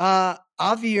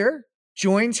 Javier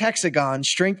joins Hexagon,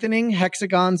 strengthening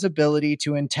Hexagon's ability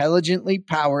to intelligently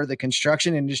power the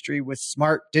construction industry with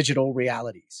smart digital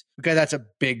realities. Okay, that's a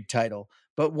big title.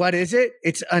 But what is it?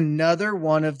 It's another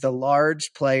one of the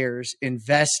large players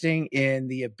investing in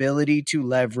the ability to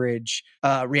leverage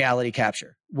reality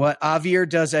capture. What Javier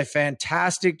does a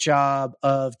fantastic job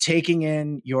of taking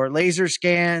in your laser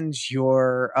scans,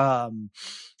 your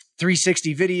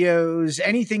 360 videos,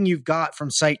 anything you've got from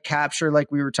site capture,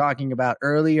 like we were talking about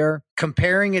earlier,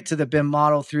 comparing it to the BIM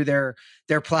model through their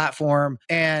platform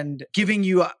and giving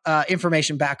you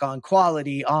information back on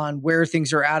quality, on where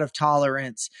things are out of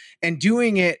tolerance, and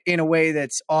doing it in a way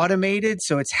that's automated.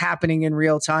 So it's happening in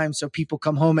real time. So people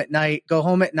go home at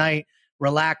night,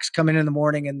 relax, come in the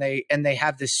morning, and they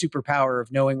have this superpower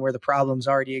of knowing where the problems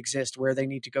already exist, where they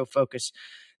need to go focus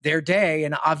their day.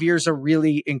 And Avier's a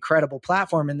really incredible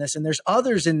platform in this. And there's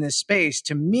others in this space.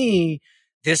 To me,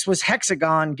 this was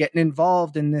Hexagon getting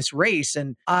involved in this race.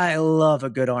 And I love a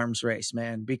good arms race,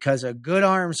 man, because a good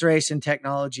arms race in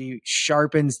technology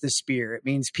sharpens the spear. It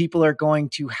means people are going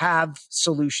to have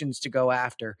solutions to go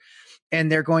after,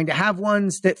 and they're going to have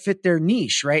ones that fit their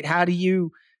niche, right? How do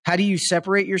you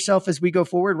separate yourself as we go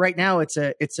forward? Right now, it's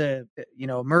a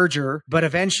merger, but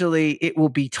eventually it will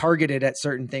be targeted at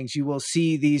certain things. You will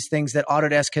see these things that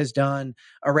Autodesk has done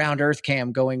around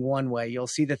EarthCam going one way. You'll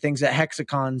see the things that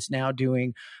Hexagon's now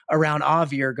doing around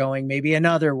Avier going maybe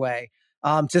another way.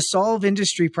 to solve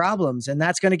industry problems. And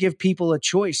that's going to give people a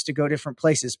choice to go different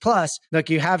places. Plus, look,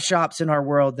 you have shops in our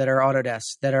world that are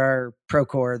Autodesk, that are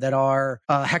Procore, that are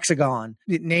Hexagon.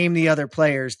 Name the other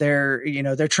players. They're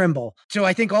Trimble. So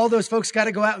I think all those folks got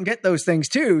to go out and get those things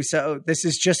too. So this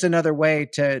is just another way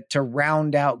to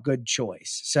round out good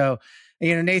choice. So,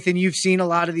 Nathan, you've seen a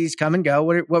lot of these come and go.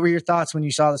 What were your thoughts when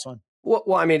you saw this one?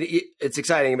 Well, I mean, it's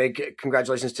exciting. I mean,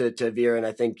 congratulations to Veer. And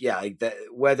I think,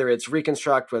 whether it's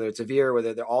Reconstruct, whether it's a Veer,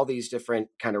 whether they're all these different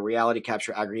kind of reality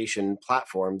capture aggregation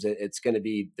platforms, it's going to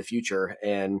be the future.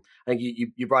 And I think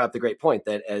you brought up the great point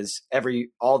that as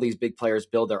all these big players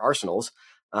build their arsenals,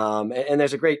 and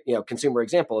there's a great, consumer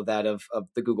example of that, of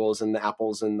the Googles and the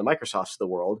Apples and the Microsofts of the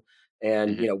world.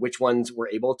 And, which ones were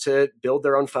able to build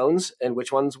their own phones and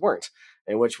which ones weren't,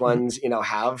 and which ones,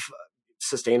 have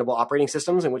sustainable operating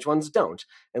systems and which ones don't.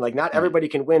 And not everybody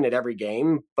can win at every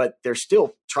game, but they're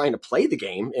still trying to play the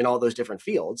game in all those different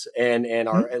fields and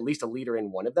are at least a leader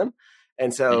in one of them.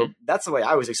 And so that's the way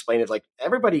I always explain it.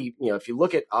 Everybody, if you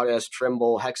look at Autodesk,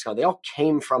 Trimble, Hexagon, they all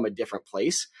came from a different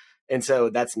place. And so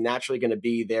that's naturally going to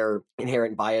be their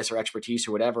inherent bias or expertise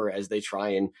or whatever as they try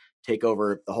and take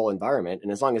over the whole environment.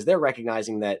 And as long as they're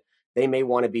recognizing that they may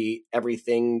want to be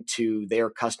everything to their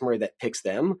customer that picks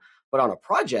them, but on a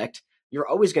project, you're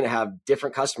always going to have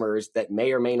different customers that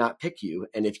may or may not pick you.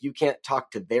 And if you can't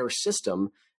talk to their system,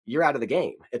 you're out of the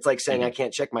game. It's like saying, I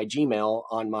can't check my Gmail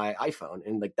on my iPhone.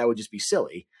 And that would just be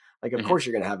silly. Of course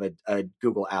you're going to have a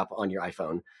Google app on your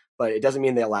iPhone, but it doesn't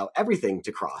mean they allow everything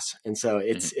to cross. And so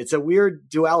it's a weird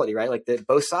duality, right? That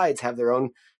both sides have their own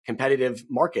competitive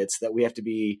markets that we have to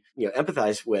be,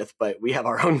 empathize with, but we have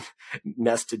our own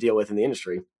mess to deal with in the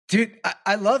industry. Dude,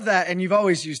 I love that. And you've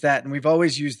always used that. And we've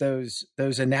always used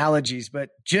those analogies. But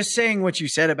just saying what you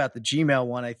said about the Gmail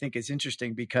one, I think is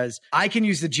interesting because I can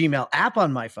use the Gmail app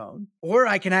on my phone, or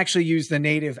I can actually use the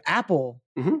native Apple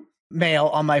mail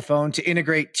on my phone to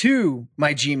integrate to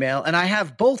my Gmail. And I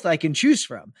have both I can choose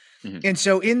from. And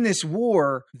so in this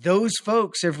war, those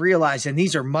folks have realized, and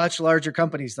these are much larger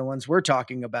companies, the ones we're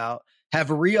talking about, have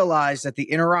realized that the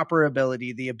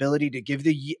interoperability, the ability to give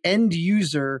the end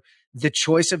user the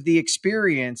choice of the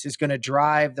experience is going to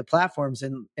drive the platforms.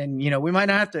 And we might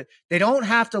not have to, they don't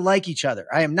have to like each other.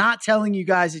 I am not telling you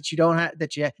guys that you don't have,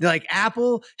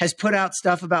 Apple has put out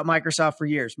stuff about Microsoft for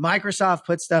years. Microsoft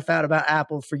put stuff out about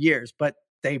Apple for years, but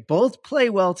they both play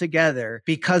well together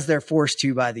because they're forced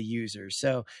to by the users.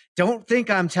 So don't think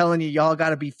I'm telling you, y'all got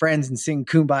to be friends and sing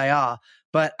Kumbaya.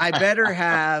 But I better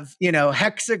have,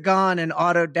 Hexagon and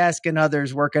Autodesk and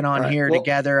others working on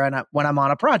together when I'm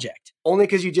on a project. Only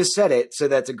because you just said it. So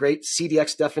that's a great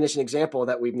CDX definition example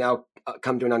that we've now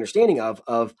come to an understanding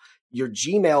of your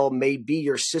Gmail may be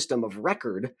your system of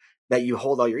record that you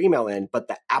hold all your email in, but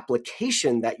the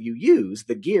application that you use,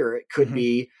 the gear, it could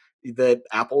be the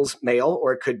Apple's mail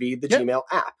or it could be the Gmail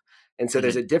app. And so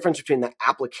there's a difference between the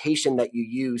application that you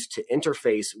use to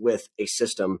interface with a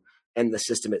system and the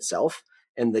system itself.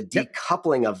 And the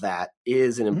decoupling of that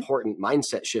is an important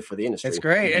mindset shift for the industry. That's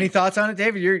great. Any thoughts on it,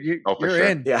 David? You're sure.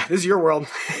 in. Yeah, this is your world.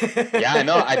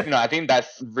 I think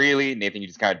that's really, Nathan, you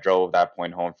just kind of drove that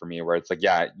point home for me where it's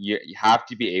you have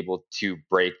to be able to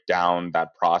break down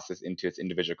that process into its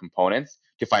individual components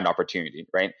to find opportunity,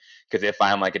 right? Because if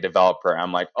I'm a developer,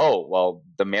 I'm oh, well,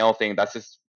 the mail thing, that's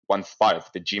just one spot. It's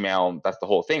the Gmail, that's the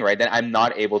whole thing, right? Then I'm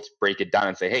not able to break it down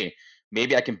and say, hey,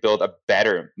 maybe I can build a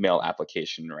better mail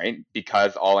application, right?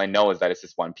 Because all I know is that it's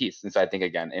just one piece. And so I think,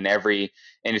 again, in every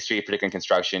industry, particularly in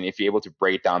construction, if you're able to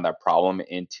break down that problem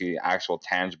into actual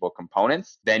tangible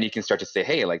components, then you can start to say,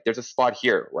 hey, there's a spot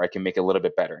here where I can make it a little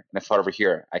bit better. And a spot over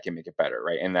here, I can make it better,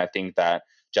 right? And I think that,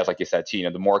 just like you said too,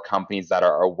 the more companies that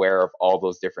are aware of all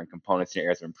those different components and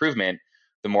areas of improvement,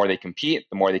 the more they compete,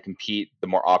 the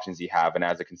more options you have. And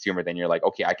as a consumer, then you're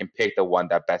okay, I can pick the one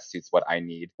that best suits what I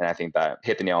need. And I think that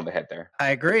hit the nail on the head there. I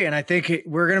agree. And I think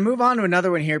we're going to move on to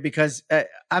another one here because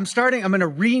I'm going to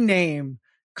rename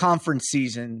conference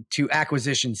season to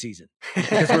acquisition season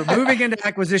because we're moving into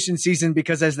acquisition season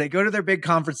because as they go to their big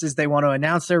conferences, they want to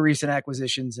announce their recent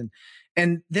acquisitions.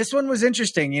 And this one was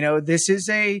interesting. This is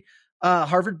a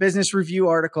Harvard Business Review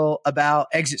article about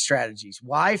exit strategies,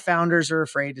 why founders are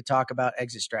afraid to talk about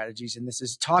exit strategies. And this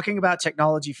is talking about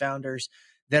technology founders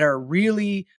that are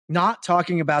really not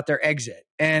talking about their exit.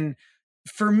 And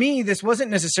for me, this wasn't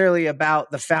necessarily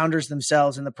about the founders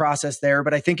themselves and the process there,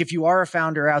 but I think if you are a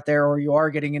founder out there or you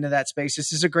are getting into that space,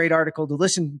 this is a great article to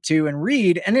listen to and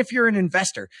read. And if you're an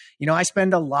investor, I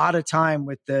spend a lot of time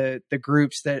with the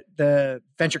groups that the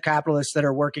venture capitalists that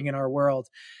are working in our world.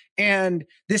 And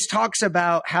this talks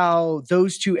about how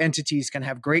those two entities can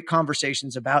have great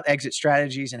conversations about exit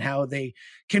strategies and how they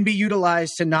can be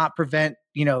utilized to not prevent,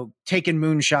 taking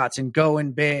moonshots and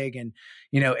going big and,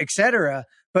 et cetera.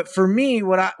 But for me,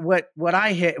 what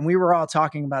I hit, and we were all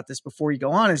talking about this before you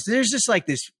go on, is there's just like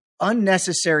this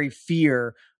unnecessary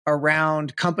fear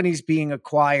around companies being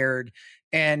acquired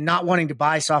and not wanting to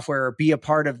buy software or be a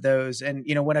part of those. And,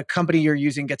 when a company you're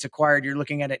using gets acquired, you're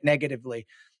looking at it negatively.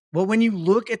 Well, when you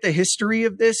look at the history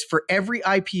of this, for every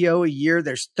IPO a year,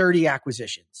 there's 30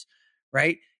 acquisitions,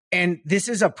 right? And this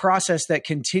is a process that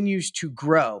continues to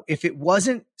grow. If it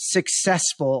wasn't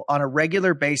successful on a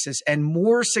regular basis and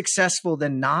more successful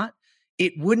than not,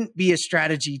 it wouldn't be a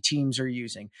strategy teams are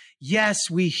using. Yes,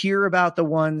 we hear about the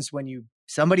ones when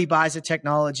somebody buys a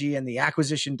technology and the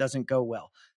acquisition doesn't go well.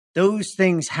 Those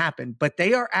things happen, but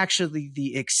they are actually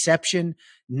the exception,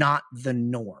 not the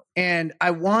norm. And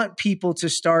I want people to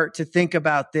start to think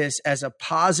about this as a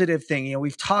positive thing.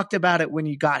 We've talked about it when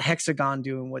you got Hexagon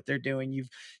doing what they're doing. You've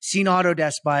seen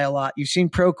Autodesk buy a lot. You've seen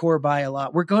Procore buy a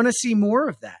lot. We're going to see more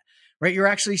of that, right? You're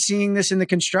actually seeing this in the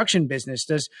construction business.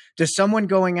 Does someone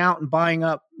going out and buying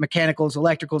up mechanicals,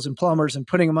 electricals, and plumbers and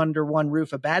putting them under one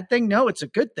roof a bad thing? No, it's a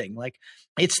good thing. Like,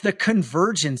 it's the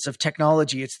convergence of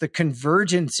technology. It's the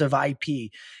convergence of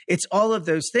IP. It's all of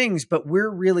those things, but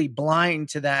we're really blind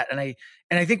to that. And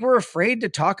I think we're afraid to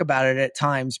talk about it at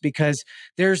times because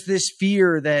there's this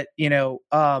fear that, you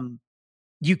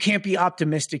can't be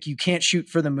optimistic. You can't shoot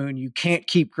for the moon. You can't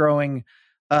keep growing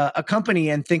a company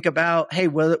and think about, hey,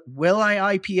 will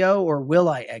I IPO or will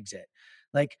I exit?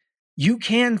 Like, you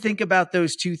can think about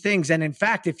those two things. And in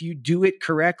fact, if you do it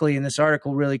correctly, and this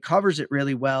article really covers it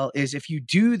really well, is if you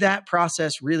do that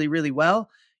process really, really well,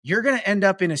 you're going to end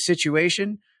up in a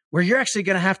situation where you're actually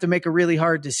going to have to make a really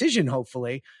hard decision,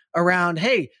 hopefully, around,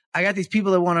 hey, I got these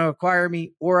people that want to acquire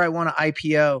me or I want to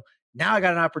IPO. Now I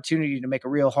got an opportunity to make a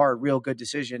real hard, real good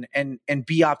decision and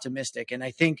be optimistic. And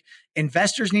I think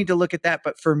investors need to look at that.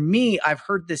 But for me, I've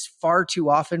heard this far too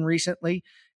often recently,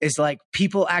 is like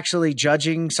people actually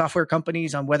judging software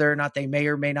companies on whether or not they may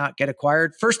or may not get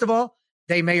acquired. First of all,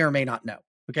 they may or may not know.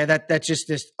 Okay. That's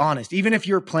just honest. Even if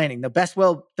you're planning, the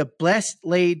best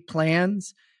laid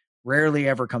plans rarely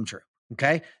ever come true.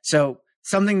 Okay. So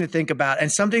something to think about,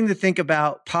 and something to think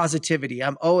about positivity.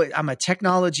 I'm a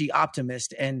technology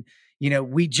optimist, and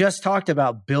we just talked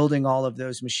about building all of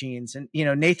those machines. And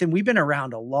Nathan, we've been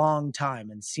around a long time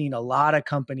and seen a lot of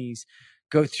companies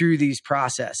go through these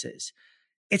processes.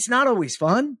 It's not always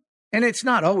fun and it's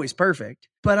not always perfect,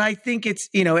 but I think it's,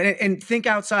 and think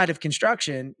outside of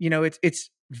construction, it's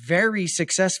very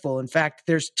successful. In fact,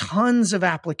 there's tons of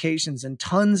applications and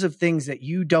tons of things that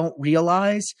you don't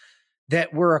realize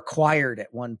that were acquired at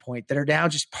one point that are now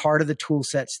just part of the tool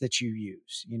sets that you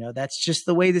use. That's just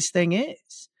the way this thing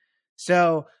is.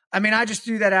 So, I just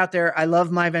threw that out there. I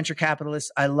love my venture capitalists.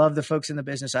 I love the folks in the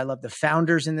business. I love the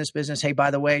founders in this business. Hey,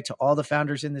 by the way, to all the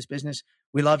founders in this business,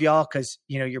 we love y'all because,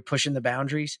 you're pushing the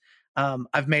boundaries.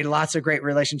 I've made lots of great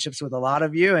relationships with a lot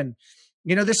of you. And,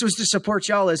 this was to support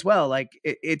y'all as well. Like,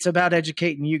 it's about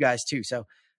educating you guys too. So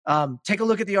take a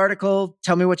look at the article.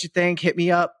 Tell me what you think. Hit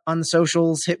me up on the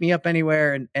socials. Hit me up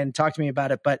anywhere and talk to me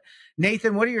about it. But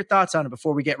Nathan, what are your thoughts on it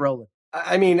before we get rolling?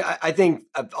 I think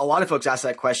a lot of folks ask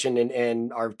that question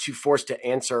and are too forced to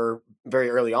answer very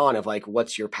early on of like,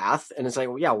 what's your path? And it's like,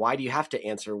 well, yeah, why do you have to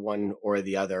answer one or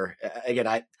the other?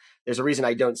 Again, there's a reason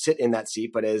I don't sit in that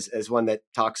seat, but as one that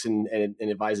talks and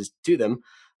advises to them,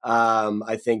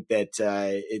 I think that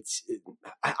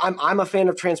I'm a fan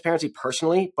of transparency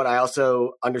personally, but I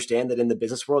also understand that in the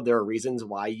business world, there are reasons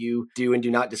why you do and do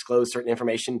not disclose certain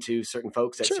information to certain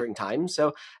folks at certain times.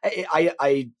 So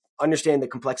I understand the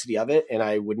complexity of it, and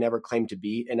I would never claim to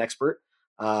be an expert.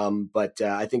 But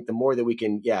I think the more that we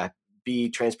can, be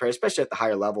transparent, especially at the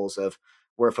higher levels of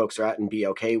where folks are at, and be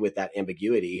okay with that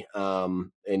ambiguity,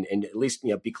 and at least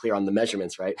be clear on the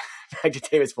measurements. Right, back to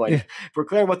David's point. If we're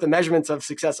clear on what the measurements of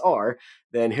success are,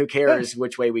 then who cares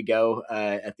which way we go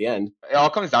at the end? It all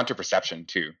comes down to perception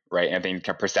too, right? And I think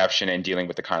perception and dealing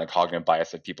with the kind of cognitive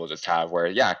bias that people just have,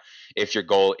 where if your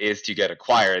goal is to get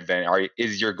acquired, then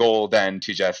is your goal then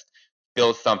to just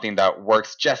build something that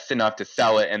works just enough to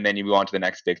sell it and then you move on to the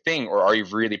next big thing? Or are you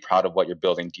really proud of what you're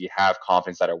building? Do you have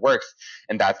confidence that it works?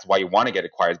 And that's why you want to get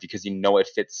acquired, because it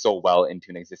fits so well into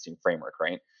an existing framework,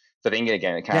 right? So I think,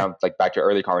 again, it kind of like back to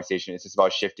early conversation, it's just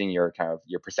about shifting your kind of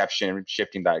your perception,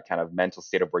 shifting that kind of mental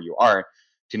state of where you are,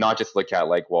 to not just look at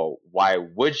like, well,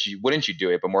 wouldn't you do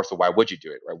it? But more so, why would you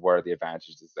do it, right? What are the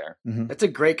advantages there? Mm-hmm. That's a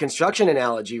great construction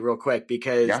analogy real quick,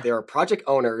 because there are project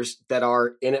owners that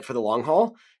are in it for the long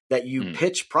haul. that you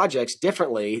pitch projects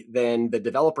differently than the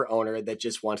developer owner that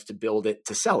just wants to build it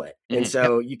to sell it. And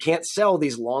so you can't sell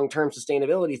these long-term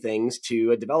sustainability things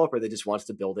to a developer that just wants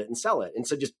to build it and sell it. And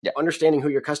so just understanding who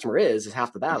your customer is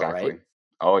half the battle, right?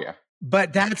 Oh, yeah.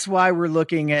 But that's why we're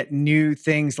looking at new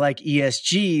things like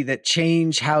ESG that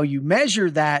change how you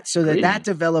measure that so that that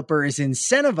developer is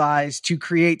incentivized to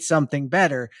create something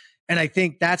better. And I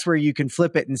think that's where you can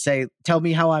flip it and say, tell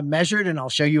me how I'm measured and I'll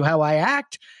show you how I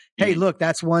act. Hey, look,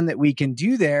 that's one that we can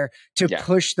do there to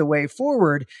push the way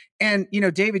forward. And, you know,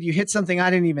 David, you hit something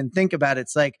I didn't even think about.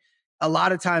 It's like a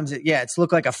lot of times, it's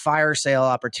looked like a fire sale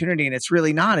opportunity, and it's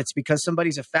really not. It's because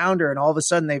somebody's a founder and all of a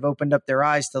sudden they've opened up their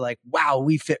eyes to like, wow,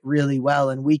 we fit really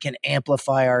well and we can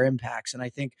amplify our impacts. And I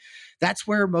think that's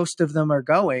where most of them are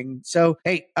going. So,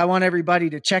 hey, I want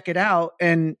everybody to check it out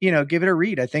and, you know, give it a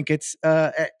read. I think it's,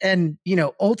 and, you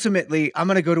know, ultimately, I'm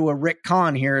going to go to a Rick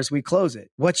Kahn here as we close it.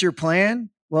 What's your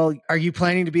plan? Well, are you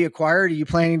planning to be acquired? Are you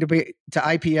planning to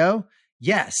IPO?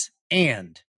 Yes.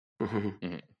 And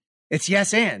it's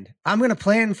yes. And I'm going to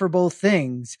plan for both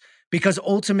things because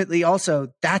ultimately also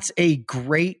that's a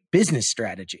great business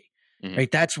strategy, right?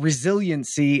 That's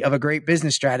resiliency of a great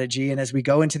business strategy. And as we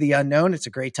go into the unknown, it's a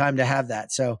great time to have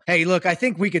that. So, hey, look, I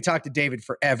think we could talk to David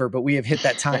forever, but we have hit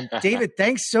that time. David,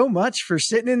 thanks so much for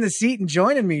sitting in the seat and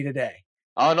joining me today.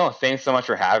 Oh, no, thanks so much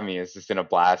for having me. It's just been a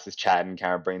blast, just chatting,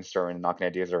 kind of brainstorming and knocking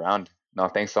ideas around. No,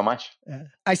 thanks so much.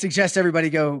 I suggest everybody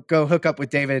go hook up with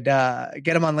David,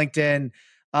 get him on LinkedIn.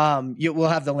 We'll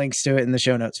have the links to it in the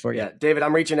show notes for you. Yeah, David,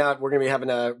 I'm reaching out. We're going to be having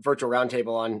a virtual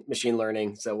roundtable on machine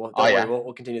learning. So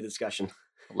we'll continue the discussion.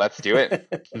 Let's do it.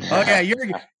 Okay,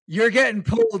 you're getting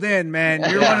pulled in, man.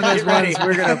 You're one of those ones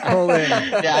we're gonna pull in.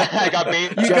 Yeah, I got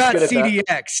bait. You got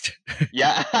CDX'd.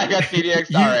 Yeah, I got CDX'd.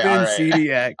 You've been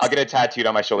CDX'd. I'll get it tattooed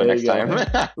on my shoulder next time.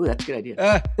 Ooh, that's a good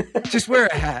idea. Just wear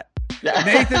a hat. Yeah.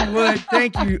 Nathan Wood,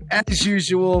 thank you as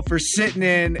usual for sitting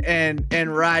in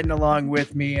and riding along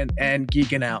with me and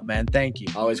geeking out, man. Thank you.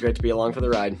 Always great to be along for the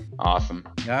ride. Awesome.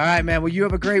 All right, man. Well, you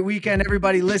have a great weekend.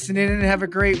 Everybody listening in, have a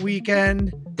great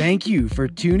weekend. Thank you for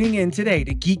tuning in today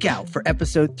to Geek Out for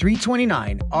episode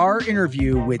 329, our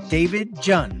interview with David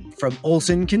Jeon from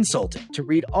Olsen Consulting. To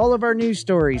read all of our news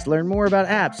stories, learn more about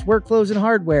apps, workflows, and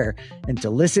hardware, and to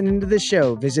listen into the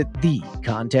show, visit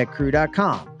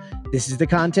thecontechcrew.com. This is the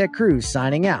ConTech Crew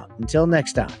signing out. Until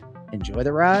next time, enjoy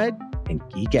the ride and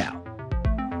geek out.